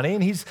of his money,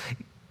 and he's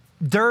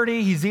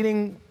dirty, he's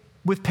eating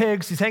with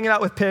pigs, he's hanging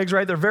out with pigs,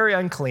 right? They're very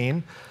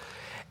unclean.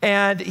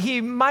 And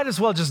he might as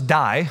well just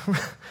die,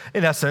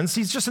 in essence.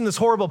 He's just in this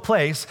horrible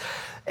place.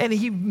 And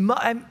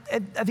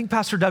I think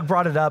Pastor Doug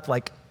brought it up,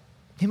 like,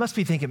 he must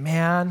be thinking,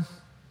 man,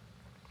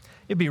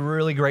 it'd be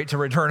really great to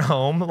return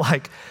home.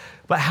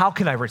 But how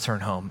can I return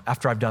home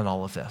after I've done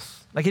all of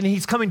this? And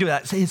he's coming to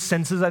his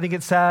senses, I think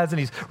it says, and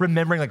he's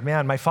remembering,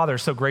 man, my father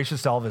is so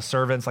gracious to all of his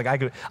servants.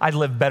 I'd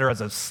live better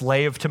as a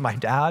slave to my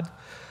dad.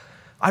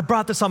 I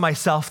brought this on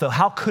myself, though.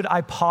 How could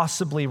I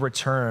possibly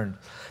return?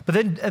 But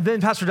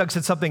then Pastor Doug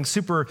said something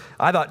super,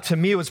 I thought to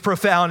me it was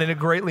profound, and it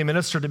greatly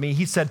ministered to me.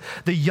 He said,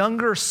 the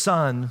younger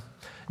son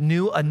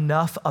knew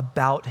enough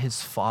about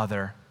his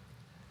father.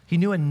 He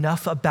knew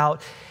enough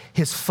about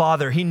his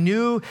father. He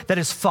knew that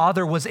his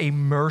father was a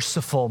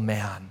merciful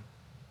man.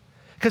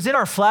 Because in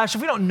our flesh,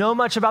 if we don't know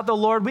much about the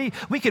Lord,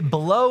 we could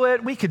blow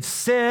it, we could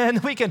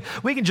sin, we can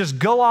just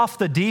go off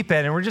the deep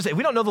end, and if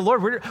we don't know the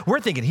Lord, we're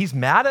thinking he's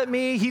mad at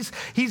me,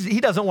 he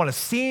doesn't want to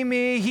see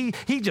me,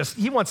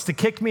 he wants to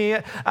kick me.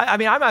 I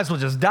might as well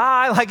just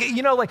die,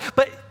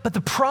 but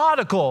the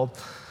prodigal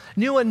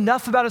knew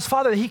enough about his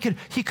father that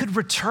he could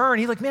return.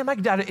 He's like, man, my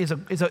dad is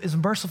a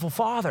merciful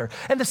father.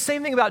 And the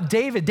same thing about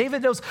David.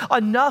 David knows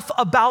enough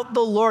about the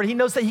Lord. He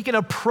knows that he can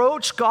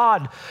approach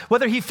God,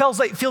 whether he feels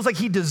like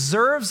he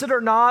deserves it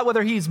or not,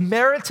 whether he's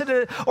merited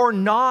it or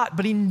not,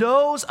 but he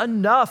knows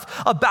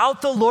enough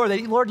about the Lord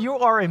that, Lord, you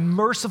are a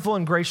merciful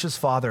and gracious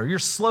father. You're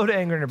slow to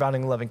anger and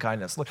abounding in loving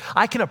kindness. Lord,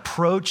 I can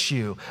approach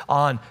you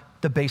on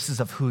the basis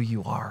of who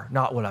you are,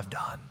 not what I've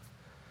done.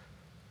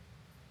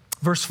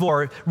 Verse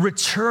 4,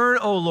 return,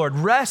 O Lord,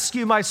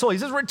 rescue my soul. He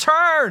says,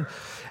 return.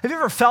 Have you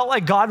ever felt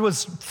like God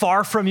was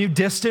far from you,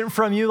 distant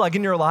from you, like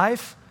in your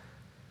life?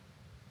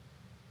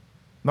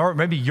 Or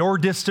maybe you're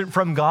distant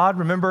from God.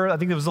 Remember, I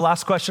think that was the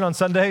last question on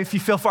Sunday. If you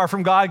feel far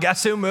from God,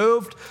 guess who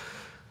moved?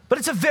 But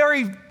it's a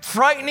very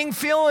frightening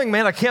feeling,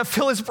 man. I can't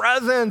feel his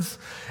presence.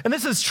 And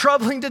this is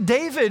troubling to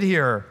David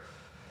here.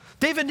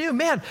 David knew,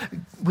 man,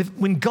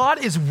 when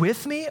God is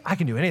with me, I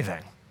can do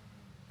anything.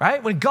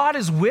 Right? When God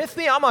is with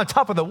me, I'm on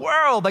top of the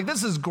world.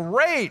 This is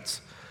great.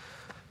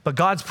 But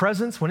God's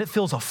presence, when it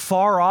feels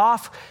afar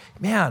off,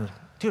 man,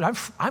 dude,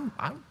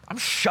 I'm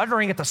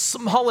shuddering at the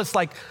smallest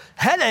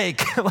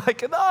headache.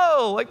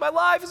 No, my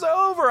life is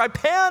over. I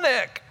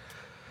panic.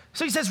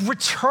 So he says,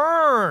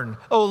 return,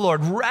 O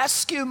Lord,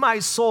 rescue my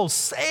soul,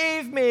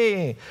 save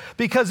me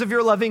because of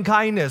your loving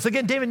kindness.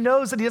 Again, David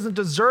knows that he doesn't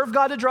deserve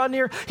God to draw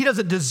near. He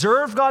doesn't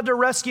deserve God to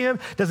rescue him,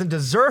 doesn't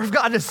deserve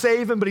God to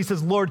save him, but he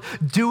says, Lord,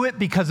 do it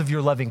because of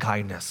your loving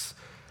kindness.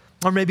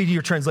 Or maybe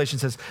your translation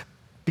says,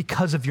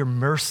 because of your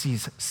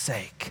mercy's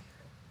sake.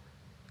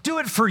 Do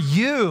it for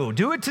you.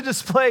 Do it to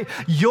display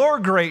your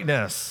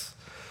greatness.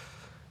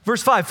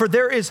 Verse 5, for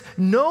there is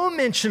no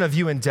mention of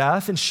you in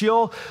death, and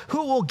Sheol,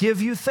 who will give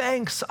you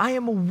thanks? I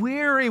am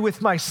weary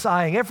with my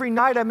sighing. Every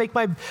night I make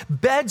my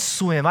bed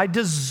swim. I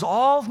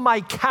dissolve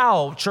my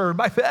couch or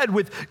my bed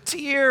with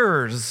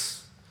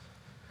tears.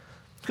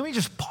 Can we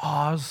just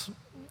pause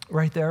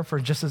right there for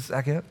just a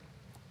second?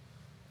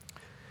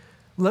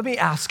 Let me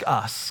ask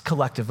us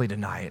collectively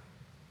tonight,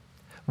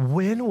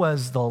 when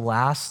was the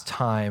last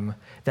time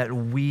that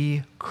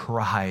we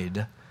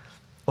cried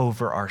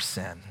over our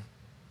sin?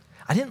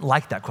 I didn't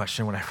like that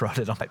question when I wrote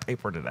it on my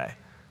paper today,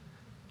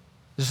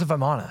 just if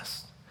I'm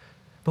honest.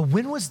 But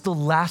when was the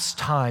last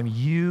time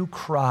you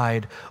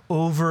cried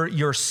over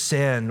your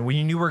sin,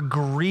 when you were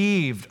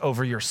grieved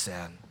over your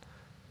sin?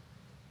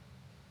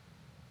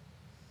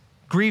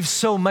 Grieved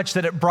so much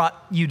that it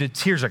brought you to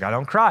tears. Like, I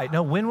don't cry.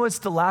 No, when was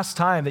the last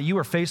time that you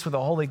were faced with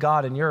a holy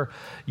God and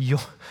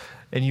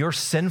your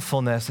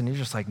sinfulness, and you're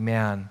just like,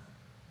 man,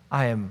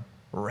 I am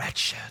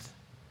wretched?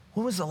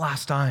 When was the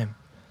last time?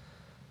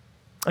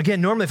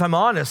 Again, normally, if I'm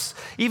honest,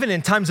 even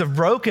in times of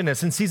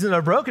brokenness and seasons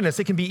of brokenness,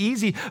 it can be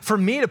easy for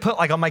me to put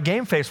like on my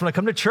game face when I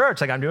come to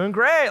church. Like, I'm doing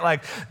great.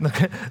 Like,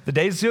 the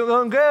day's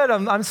going good.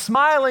 I'm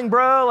smiling,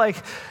 bro. Like,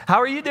 how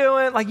are you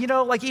doing? Like,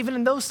 like even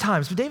in those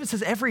times. But David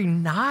says every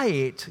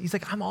night, he's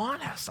like, I'm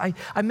honest.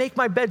 I make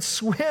my bed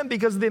swim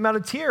because of the amount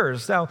of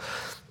tears. Now,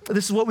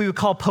 this is what we would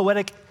call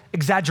poetic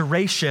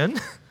exaggeration.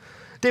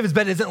 David's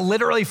bed isn't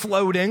literally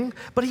floating,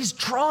 but he's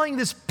drawing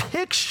this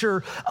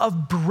picture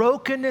of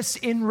brokenness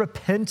in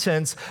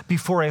repentance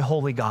before a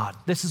holy God.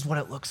 This is what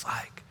it looks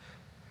like.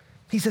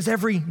 He says,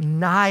 every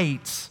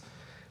night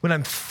when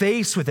I'm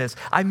faced with this,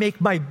 I make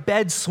my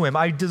bed swim.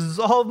 I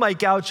dissolve my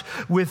couch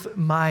with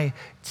my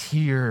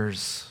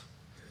tears.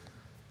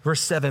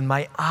 Verse 7,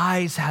 my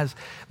eye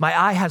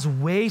has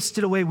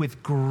wasted away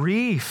with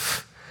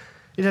grief.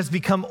 It has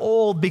become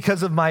old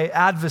because of my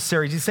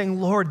adversaries. He's saying,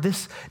 Lord,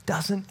 this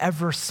doesn't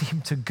ever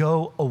seem to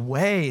go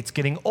away. It's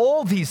getting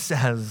old, he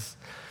says.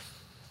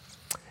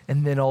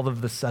 And then all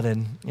of a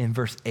sudden, in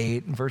verse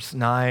 8 and verse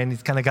 9,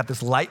 he's kind of got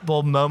this light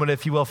bulb moment,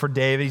 if you will, for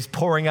David. He's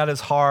pouring out his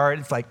heart.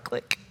 It's like,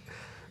 click.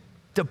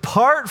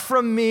 Depart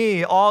from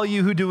me, all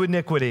you who do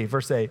iniquity.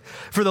 Verse 8,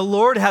 for the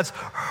Lord has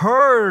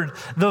heard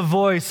the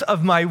voice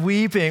of my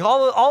weeping.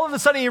 All of a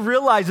sudden he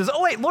realizes,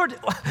 oh wait, Lord,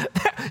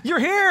 you're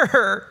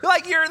here.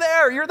 Like you're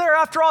there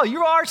after all.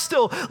 You are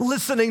still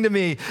listening to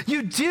me.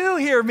 You do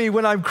hear me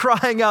when I'm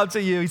crying out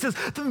to you. He says,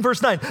 in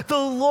verse 9, the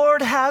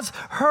Lord has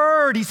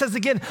heard. He says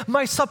again,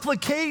 my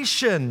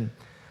supplication.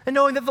 And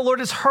knowing that the Lord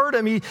has heard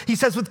him, he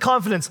says with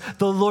confidence,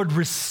 the Lord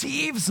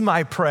receives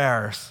my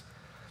prayers.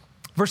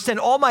 Verse 10,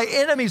 all my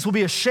enemies will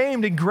be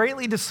ashamed and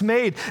greatly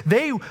dismayed.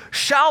 They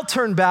shall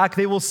turn back.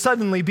 They will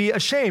suddenly be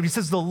ashamed. He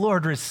says the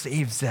Lord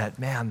receives it,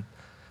 man.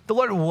 The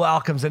Lord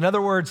welcomes it. In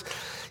other words,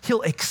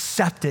 he'll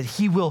accept it.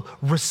 He will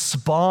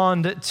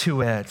respond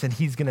to it, and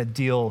he's going to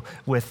deal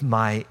with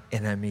my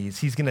enemies.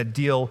 He's going to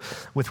deal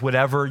with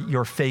whatever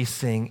you're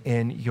facing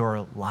in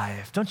your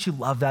life. Don't you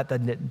love that?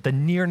 The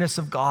nearness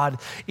of God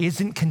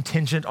isn't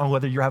contingent on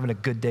whether you're having a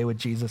good day with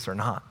Jesus or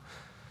not.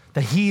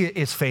 That he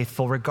is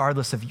faithful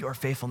regardless of your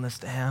faithfulness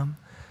to him.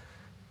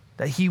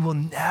 That he will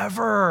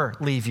never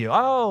leave you.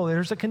 Oh,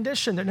 there's a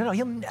condition there. No,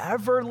 he'll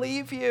never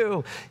leave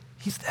you.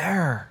 He's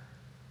there.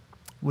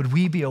 Would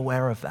we be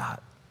aware of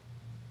that?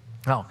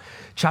 Now,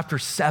 chapter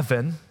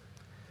 7,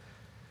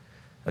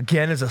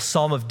 again, is a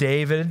psalm of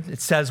David. It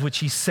says, which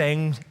he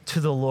sang to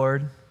the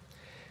Lord.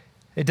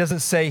 It doesn't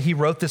say he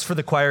wrote this for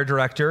the choir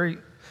director.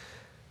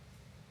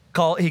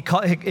 He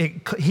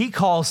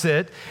calls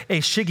it a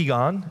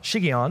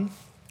shiggaion.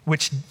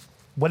 Which,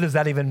 what does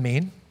that even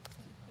mean?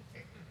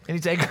 Any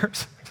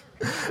takers?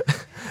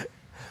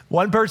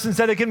 One person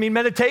said it can mean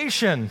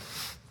meditation.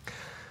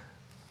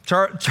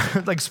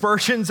 Like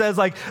Spurgeon says,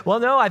 like, well,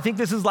 no, I think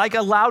this is like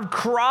a loud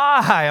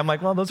cry. I'm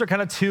like, well, those are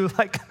kind of two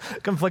like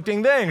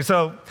conflicting things.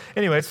 So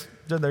anyways,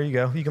 there you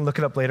go. You can look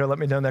it up later. Let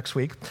me know next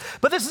week.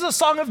 But this is a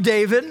song of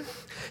David.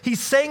 He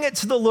sang it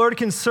to the Lord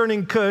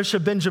concerning Cush, a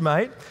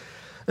Benjamite.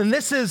 And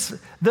this is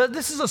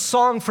a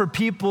song for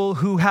people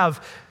who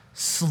have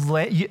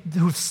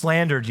who've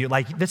slandered you.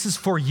 Like, this is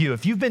for you.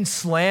 If you've been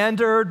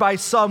slandered by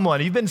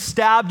someone, you've been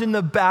stabbed in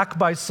the back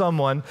by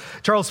someone,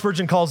 Charles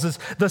Spurgeon calls this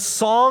the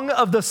song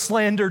of the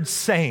slandered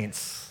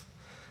saints.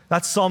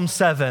 That's Psalm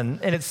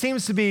 7. And it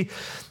seems to be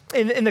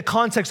in the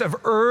context of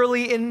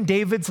early in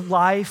David's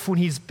life when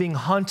he's being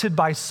hunted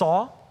by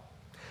Saul.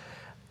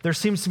 There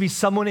seems to be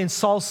someone in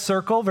Saul's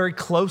circle, very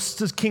close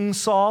to King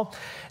Saul,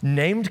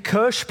 named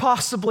Cush,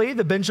 possibly,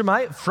 the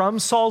Benjamite from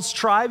Saul's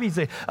tribe. He's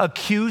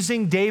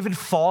accusing David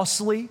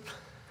falsely.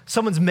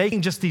 Someone's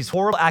making just these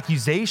horrible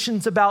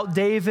accusations about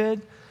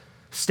David,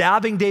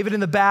 stabbing David in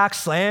the back,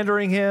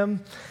 slandering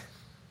him.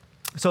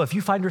 So if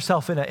you find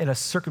yourself in a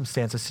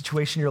circumstance, a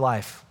situation in your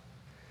life,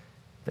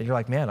 that you're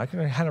like, man, I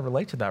can kind of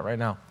relate to that right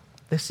now.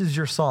 This is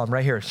your psalm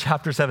right here,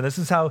 chapter 7. This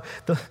is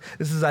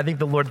I think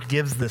the Lord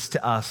gives this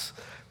to us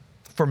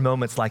for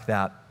moments like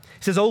that.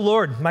 He says, oh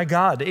Lord, my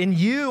God, in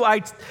you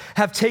I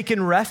have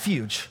taken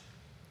refuge.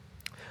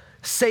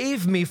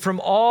 Save me from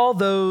all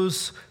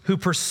those who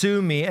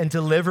pursue me and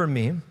deliver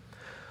me,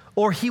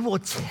 or he will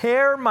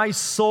tear my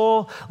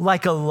soul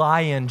like a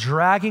lion,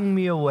 dragging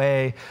me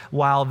away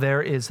while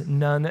there is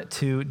none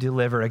to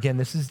deliver. Again,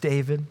 this is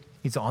David.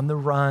 He's on the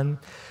run,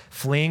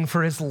 fleeing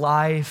for his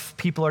life.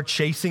 People are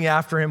chasing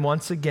after him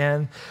once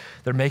again.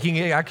 They're making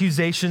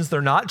accusations.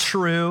 They're not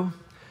true.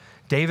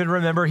 David,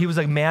 remember, he was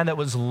a man that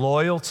was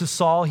loyal to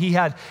Saul. He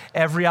had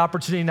every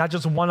opportunity, not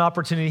just one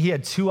opportunity. He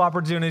had two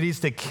opportunities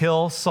to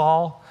kill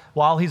Saul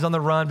while he's on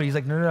the run, but he's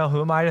like, no,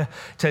 who am I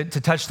to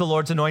touch the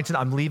Lord's anointed?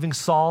 I'm leaving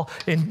Saul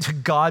into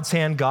God's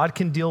hand. God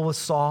can deal with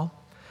Saul.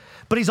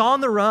 But he's on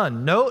the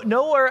run,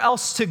 nowhere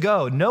else to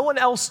go, no one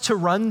else to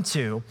run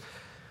to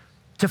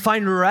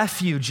find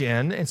refuge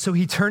in, and so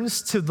he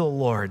turns to the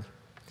Lord.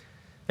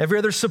 Every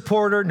other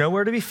supporter,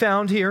 nowhere to be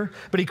found here,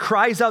 but he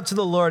cries out to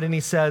the Lord and he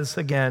says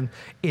again,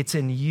 it's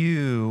in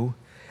you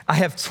I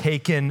have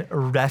taken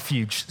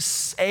refuge.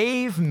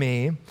 Save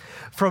me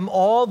from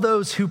all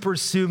those who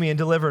pursue me and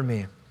deliver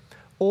me.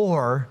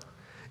 Or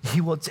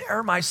he will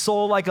tear my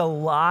soul like a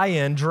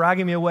lion,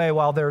 dragging me away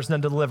while there is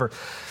none to deliver.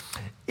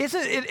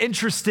 Isn't it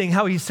interesting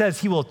how he says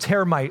he will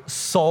tear my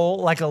soul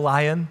like a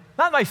lion,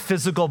 not my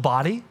physical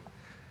body?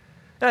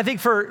 And I think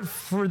for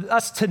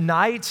us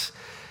tonight,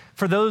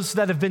 for those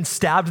that have been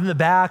stabbed in the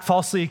back,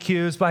 falsely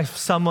accused by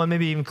someone,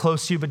 maybe even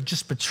close to you, but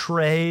just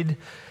betrayed,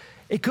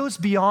 it goes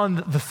beyond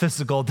the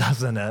physical,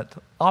 doesn't it?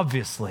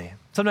 Obviously.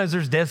 Sometimes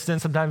there's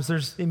distance, sometimes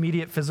there's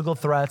immediate physical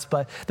threats,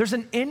 but there's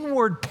an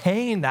inward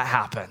pain that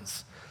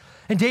happens.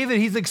 And David,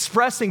 he's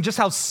expressing just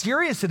how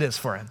serious it is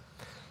for him.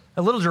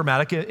 A little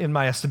dramatic in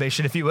my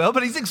estimation, if you will,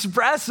 but he's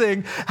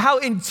expressing how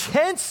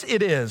intense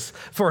it is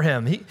for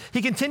him.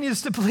 He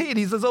continues to plead.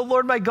 He says, oh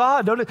Lord, my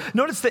God.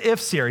 Notice the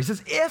ifs here. He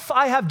says, if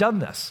I have done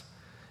this,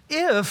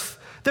 if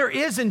there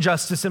is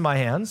injustice in my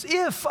hands,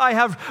 if I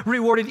have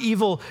rewarded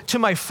evil to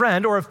my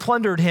friend or have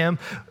plundered him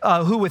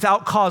who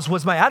without cause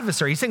was my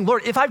adversary. He's saying,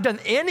 Lord, if I've done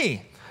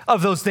any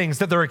of those things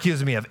that they're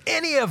accusing me of,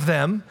 any of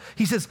them,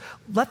 he says,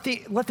 let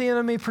the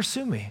enemy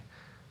pursue me,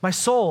 my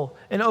soul,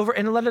 and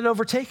let it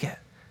overtake it.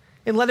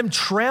 And let him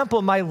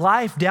trample my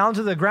life down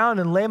to the ground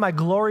and lay my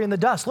glory in the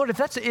dust. Lord, if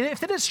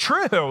it is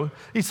true,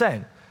 he's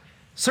saying,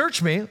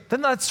 search me,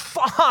 then that's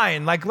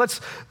fine. Like let's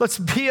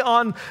be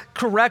on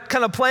correct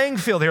kind of playing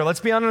field here. Let's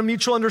be on a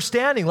mutual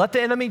understanding. Let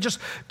the enemy just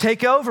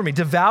take over me,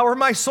 devour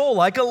my soul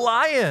like a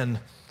lion.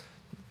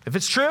 If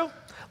it's true,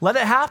 let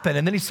it happen.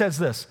 And then he says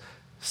this,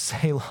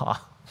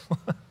 Selah.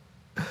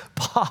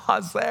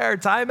 Pause there,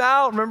 time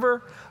out,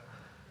 remember?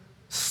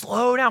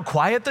 Slow down,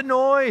 quiet the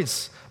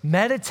noise.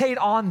 Meditate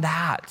on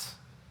that.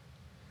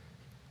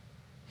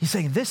 He's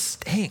saying, this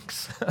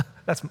stinks.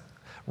 That's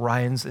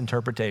Ryan's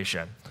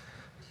interpretation.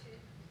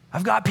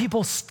 I've got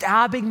people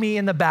stabbing me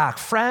in the back,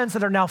 friends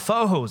that are now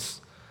foes.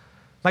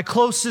 My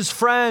closest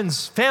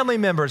friends, family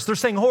members, they're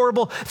saying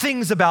horrible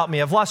things about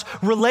me. I've lost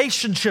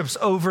relationships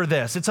over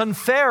this. It's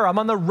unfair. I'm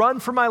on the run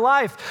for my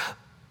life.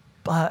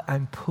 But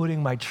I'm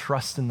putting my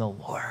trust in the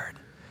Lord.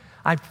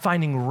 I'm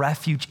finding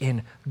refuge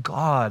in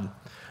God.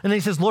 And then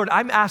he says, Lord,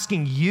 I'm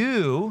asking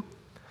you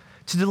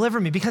to deliver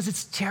me because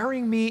it's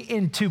tearing me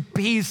into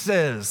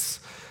pieces.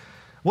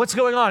 What's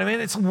going on? I mean,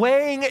 it's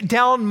weighing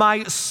down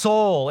my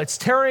soul. It's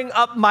tearing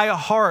up my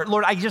heart.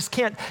 Lord, I just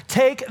can't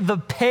take the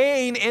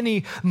pain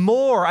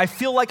anymore. I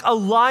feel like a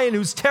lion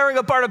who's tearing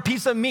apart a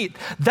piece of meat.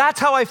 That's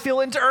how I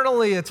feel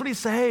internally. That's what he's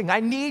saying. I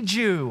need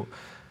you.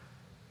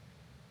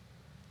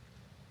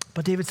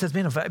 But David says,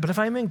 man, if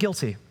I'm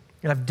guilty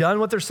and I've done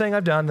what they're saying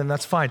I've done, then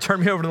that's fine. Turn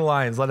me over to the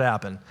lions. Let it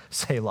happen.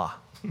 Selah.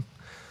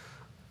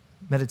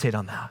 Meditate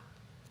on that.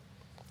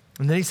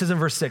 And then he says in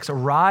verse 6,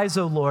 arise,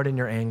 O Lord, in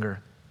your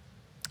anger.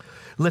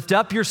 Lift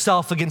up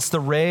yourself against the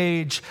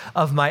rage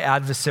of my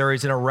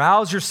adversaries and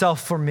arouse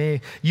yourself for me.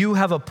 You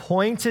have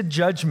appointed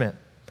judgment.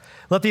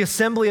 Let the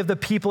assembly of the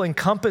people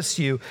encompass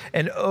you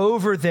and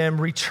over them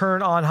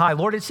return on high.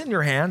 Lord, it's in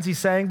your hands, he's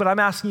saying, but I'm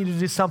asking you to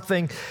do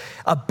something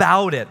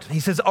about it. He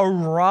says,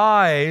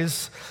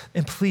 arise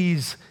and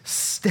please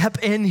step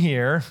in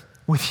here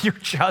with your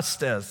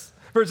justice.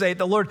 Verse 8,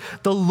 the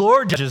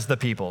Lord judges the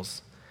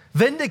peoples.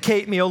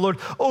 Vindicate me, O Lord,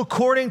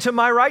 according to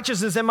my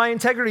righteousness and my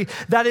integrity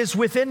that is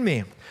within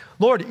me.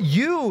 Lord,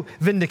 you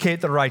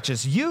vindicate the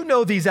righteous. You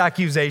know these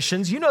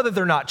accusations. You know that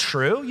they're not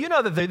true. You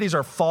know that these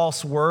are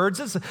false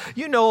words.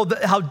 You know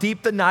how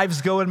deep the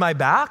knives go in my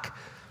back.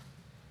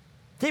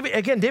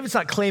 David's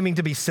not claiming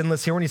to be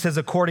sinless here when he says,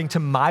 according to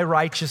my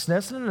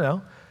righteousness.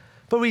 No.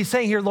 But what he's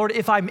saying here, Lord,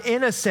 if I'm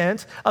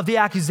innocent of the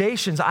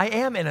accusations, I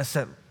am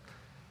innocent.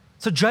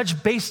 So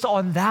judge based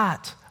on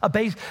that.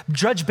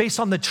 Judge based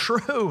on the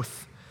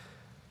truth.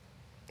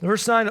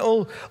 Verse 9,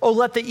 oh,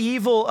 let the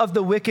evil of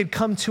the wicked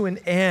come to an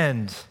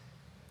end.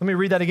 Let me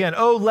read that again.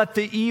 Oh, let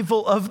the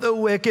evil of the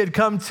wicked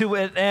come to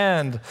an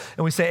end.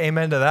 And we say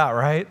amen to that,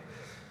 right?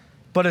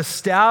 But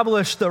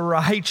establish the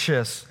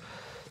righteous.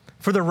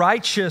 For the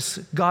righteous,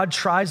 God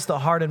tries the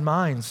heart and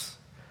minds.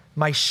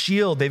 My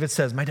shield, David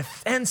says, my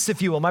defense,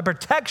 if you will, my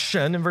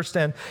protection, in verse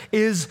 10,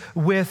 is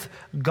with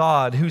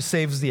God who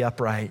saves the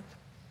upright.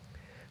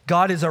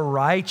 God is a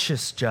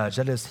righteous judge.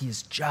 That is,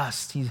 he's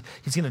just. He's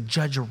going to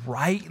judge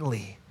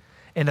rightly.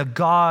 And a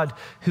God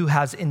who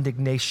has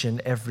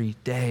indignation every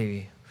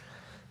day.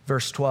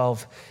 Verse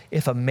 12,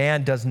 if a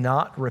man does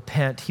not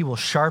repent, he will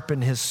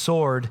sharpen his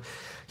sword.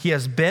 He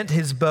has bent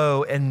his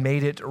bow and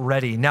made it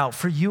ready. Now,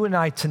 for you and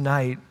I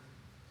tonight,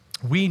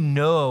 we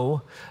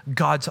know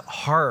God's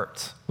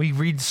heart. We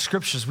read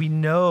scriptures. We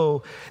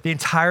know the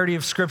entirety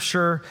of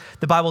scripture.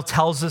 The Bible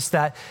tells us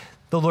that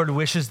the Lord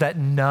wishes that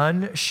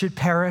none should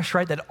perish,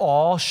 right? That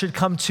all should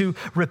come to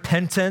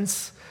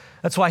repentance.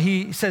 That's why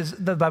he says,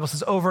 the Bible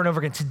says over and over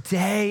again,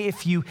 today,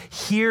 if you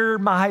hear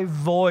my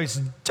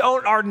voice,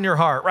 don't harden your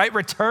heart, right?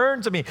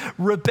 Return to me,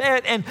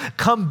 repent, and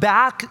come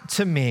back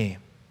to me.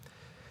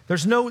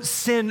 There's no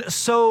sin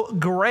so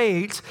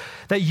great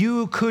that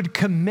you could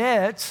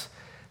commit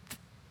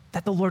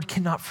that the Lord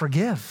cannot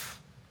forgive.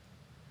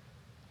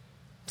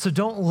 So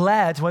don't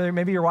let, whether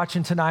maybe you're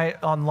watching tonight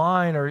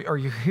online or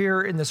you're here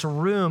in this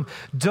room,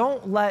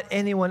 don't let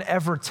anyone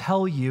ever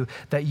tell you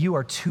that you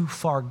are too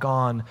far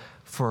gone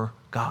for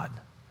God.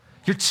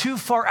 You're too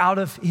far out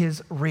of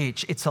his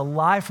reach. It's a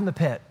lie from the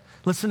pit.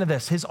 Listen to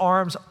this. His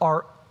arms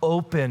are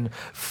open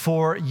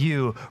for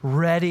you,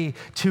 ready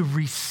to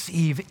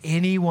receive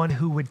anyone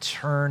who would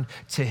turn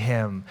to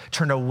him,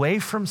 turn away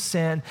from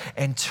sin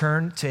and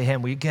turn to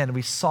him.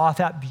 We saw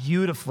that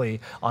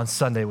beautifully on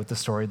Sunday with the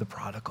story of the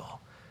prodigal.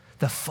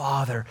 The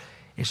Father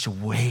is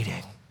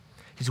waiting.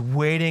 He's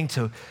waiting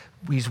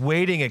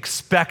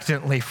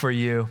expectantly for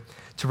you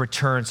to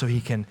return so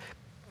he can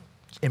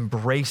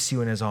embrace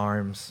you in his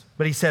arms.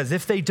 But he says,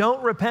 if they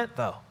don't repent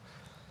though,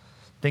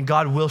 then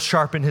God will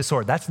sharpen his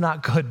sword. That's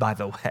not good, by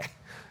the way.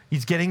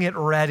 He's getting it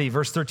ready.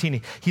 Verse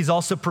 13, he's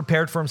also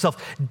prepared for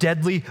himself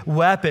deadly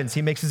weapons.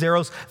 He makes his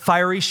arrows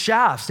fiery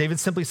shafts.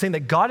 David's simply saying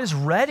that God is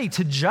ready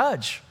to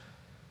judge.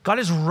 God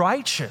is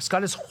righteous.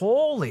 God is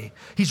holy.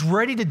 He's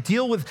ready to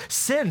deal with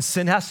sin.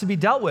 Sin has to be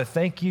dealt with.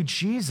 Thank you,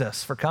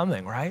 Jesus, for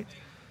coming, right?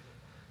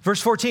 Verse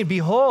 14,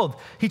 behold,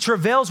 he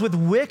travails with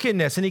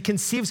wickedness and he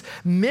conceives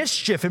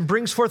mischief and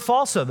brings forth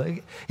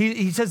falsehood.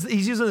 He says,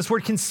 he's using this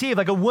word conceive,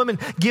 like a woman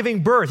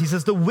giving birth. He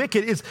says the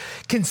wicked is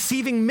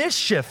conceiving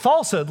mischief,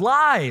 falsehood,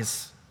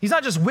 lies. He's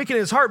not just wicked in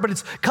his heart, but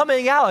it's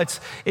coming out.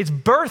 It's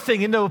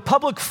birthing into a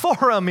public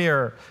forum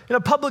here, in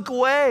a public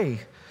way.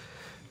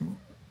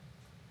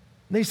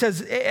 And he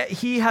says,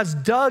 he has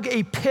dug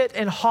a pit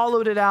and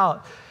hollowed it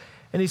out,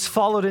 and he's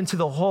followed into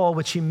the hole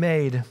which he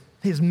made.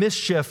 His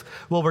mischief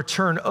will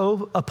return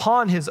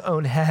upon his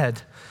own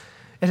head,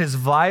 and his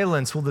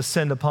violence will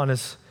descend upon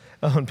his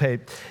own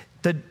pate.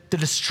 The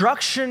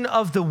destruction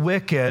of the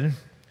wicked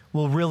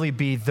will really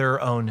be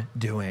their own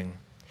doing.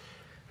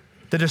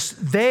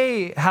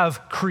 They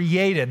have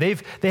created,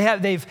 they've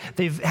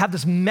had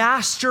this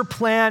master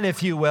plan,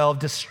 if you will,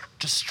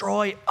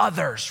 destroy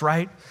others,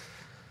 right?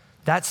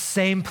 That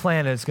same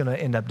plan is going to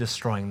end up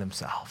destroying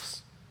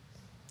themselves.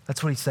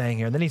 That's what he's saying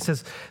here. And then he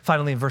says,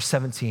 finally in verse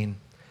 17,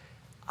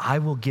 I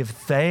will give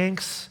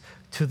thanks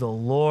to the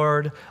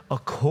Lord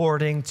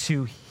according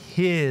to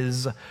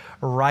his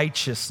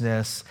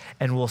righteousness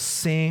and will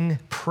sing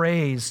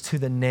praise to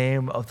the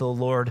name of the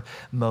Lord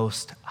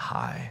Most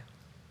High.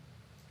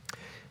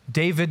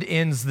 David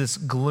ends this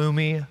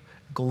gloomy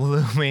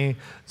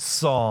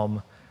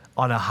psalm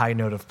on a high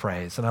note of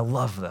praise, and I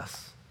love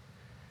this.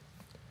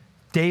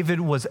 David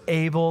was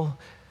able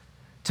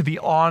to be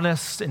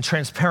honest and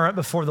transparent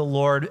before the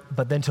Lord,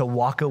 but then to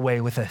walk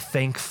away with a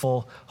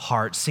thankful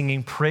heart,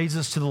 singing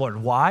praises to the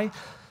Lord. Why?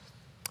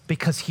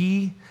 Because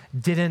he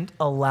didn't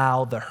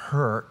allow the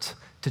hurt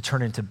to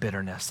turn into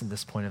bitterness at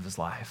this point of his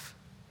life.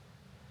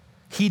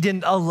 He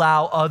didn't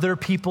allow other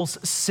people's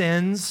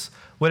sins,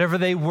 whatever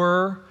they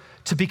were,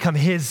 to become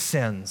his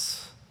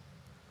sins.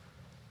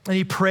 And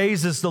he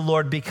praises the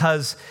Lord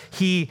because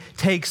he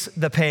takes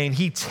the pain,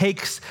 he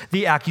takes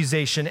the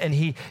accusation, and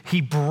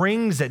he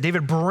brings it.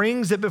 David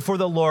brings it before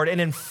the Lord,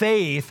 and in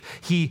faith,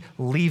 he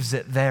leaves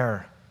it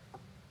there.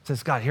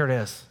 Says, God, here it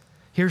is.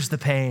 Here's the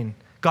pain.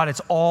 God,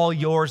 it's all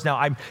yours now.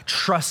 I'm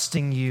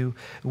trusting you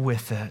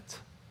with it.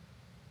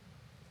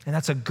 And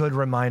that's a good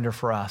reminder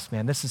for us,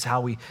 man. This is how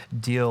we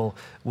deal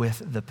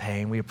with the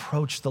pain. We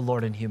approach the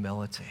Lord in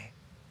humility.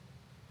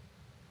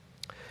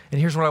 And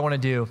here's what I want to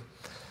do.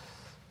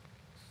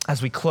 As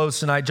we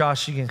close tonight,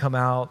 Josh, you can come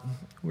out.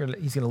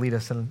 He's going to lead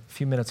us in a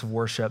few minutes of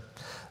worship.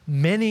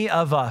 Many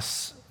of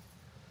us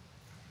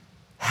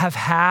have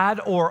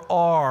had or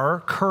are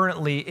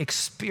currently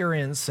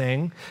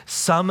experiencing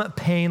some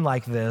pain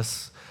like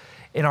this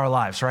in our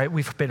lives, right?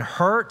 We've been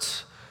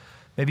hurt.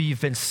 Maybe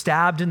you've been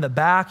stabbed in the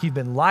back. You've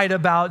been lied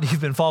about. You've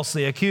been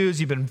falsely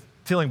accused. You've been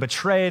feeling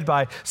betrayed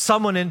by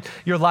someone in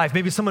your life,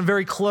 maybe someone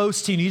very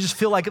close to you, and you just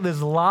feel like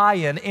this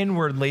lion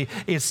inwardly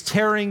is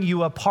tearing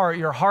you apart.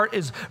 Your heart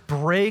is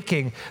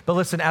breaking. But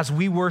listen, as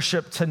we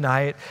worship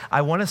tonight,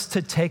 I want us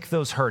to take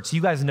those hurts.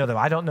 You guys know them.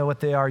 I don't know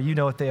what they are. You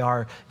know what they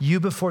are. You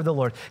before the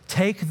Lord.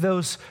 Take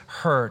those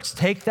hurts.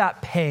 Take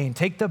that pain.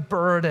 Take the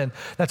burden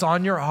that's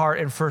on your heart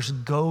and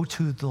first go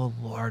to the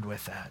Lord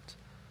with it.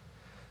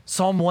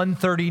 Psalm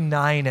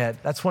 139,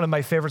 that's one of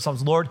my favorite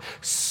Psalms. Lord,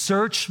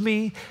 search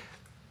me.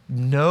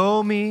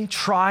 know me,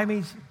 try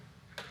me,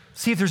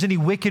 see if there's any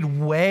wicked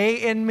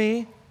way in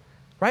me,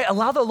 right?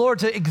 Allow the Lord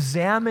to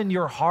examine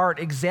your heart,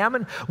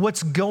 examine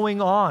what's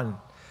going on.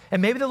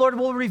 And maybe the Lord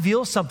will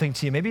reveal something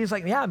to you. Maybe he's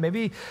like, yeah,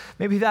 maybe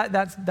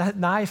that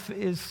knife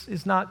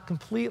is not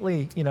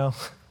completely,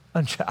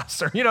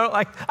 unjust, or,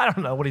 like, I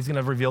don't know what he's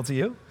gonna reveal to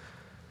you.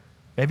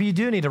 Maybe you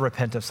do need to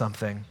repent of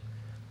something.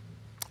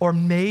 Or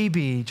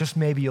maybe, just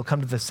maybe, you'll come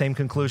to the same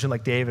conclusion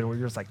like David, where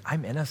you're just like,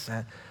 I'm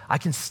innocent. I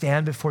can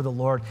stand before the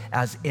Lord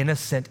as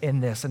innocent in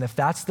this. And if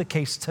that's the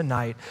case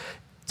tonight,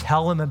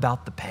 tell him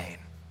about the pain.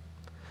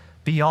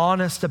 Be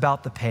honest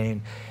about the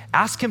pain.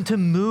 Ask him to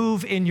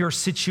move in your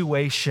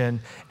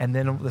situation. And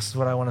then this is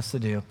what I want us to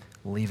do.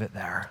 Leave it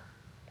there.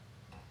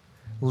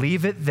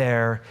 Leave it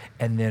there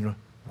and then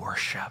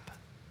worship.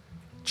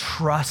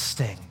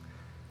 Trusting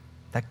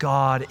that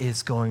God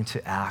is going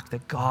to act,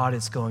 that God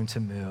is going to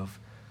move,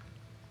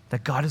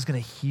 that God is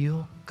going to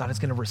heal, God is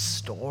going to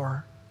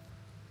restore.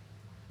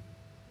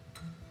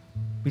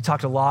 We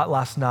talked a lot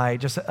last night,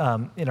 just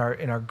in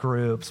our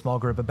group, small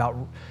group, about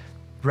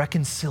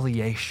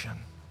reconciliation.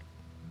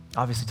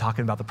 Obviously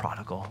talking about the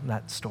prodigal and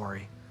that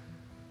story.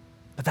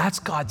 But that's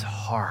God's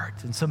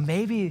heart. And so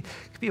maybe it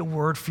could be a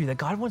word for you that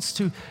God wants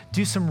to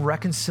do some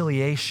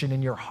reconciliation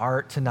in your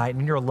heart tonight,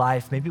 in your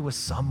life, maybe with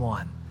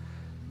someone.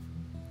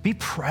 Be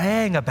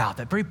praying about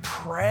that. Be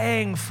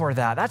praying for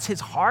that. That's his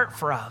heart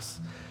for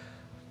us.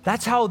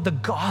 That's how the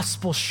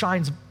gospel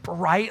shines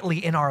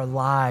brightly in our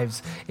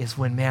lives, is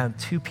when, man,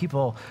 two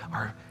people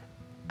are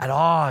at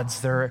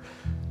odds, they're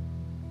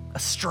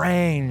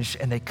estranged,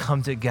 and they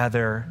come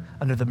together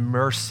under the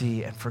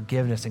mercy and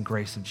forgiveness and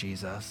grace of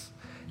Jesus.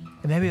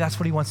 And maybe that's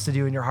what he wants to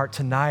do in your heart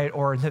tonight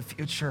or in the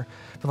future.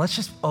 But let's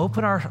just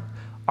open our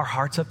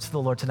hearts up to the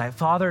Lord tonight.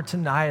 Father,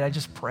 tonight, I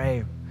just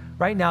pray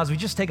right now as we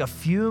just take a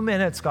few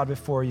minutes, God,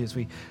 before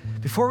you,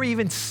 before we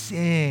even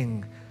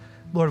sing,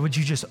 Lord, would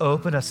you just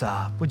open us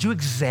up? Would you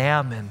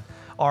examine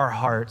our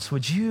hearts?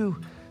 Would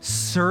you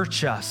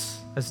search us,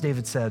 as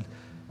David said?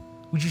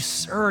 Would you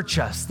search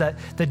us, that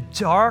the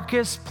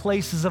darkest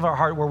places of our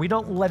heart where we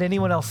don't let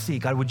anyone else see,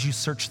 God, would you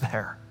search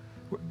there?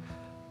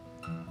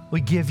 We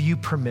give you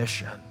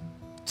permission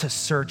to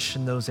search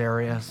in those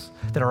areas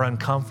that are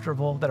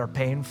uncomfortable, that are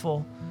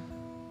painful.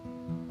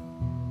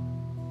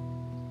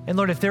 And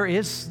Lord, if there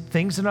is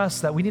things in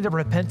us that we need to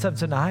repent of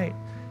tonight,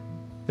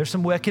 there's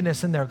some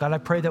wickedness in there. God, I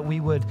pray that we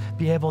would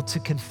be able to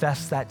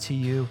confess that to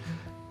you,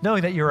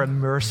 knowing that you're a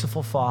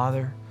merciful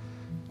Father.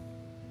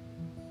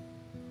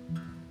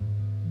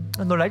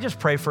 And Lord, I just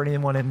pray for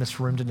anyone in this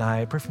room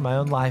tonight. I pray for my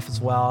own life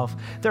as well.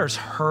 If there's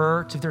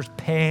hurt, if there's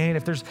pain,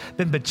 if there's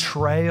been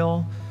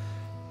betrayal,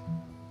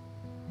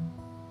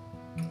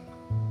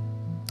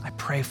 I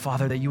pray,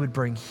 Father, that you would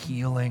bring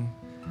healing,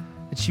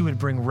 that you would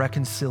bring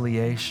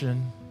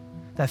reconciliation,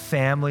 that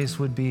families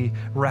would be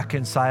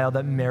reconciled,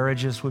 that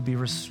marriages would be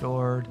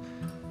restored,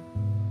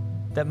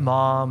 that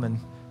mom and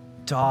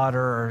daughter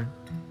or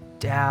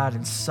dad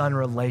and son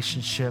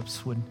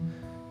relationships would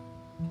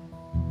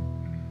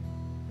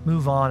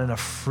move on in a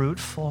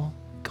fruitful,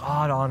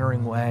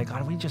 God-honoring way.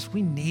 God,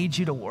 we need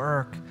you to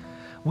work.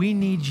 We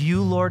need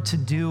you, Lord, to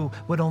do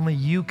what only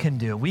you can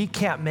do. We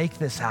can't make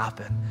this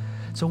happen.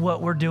 So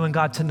what we're doing,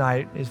 God,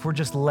 tonight is we're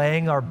just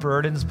laying our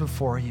burdens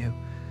before you,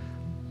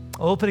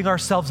 opening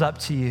ourselves up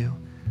to you,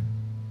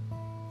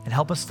 and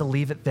help us to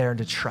leave it there and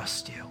to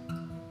trust you.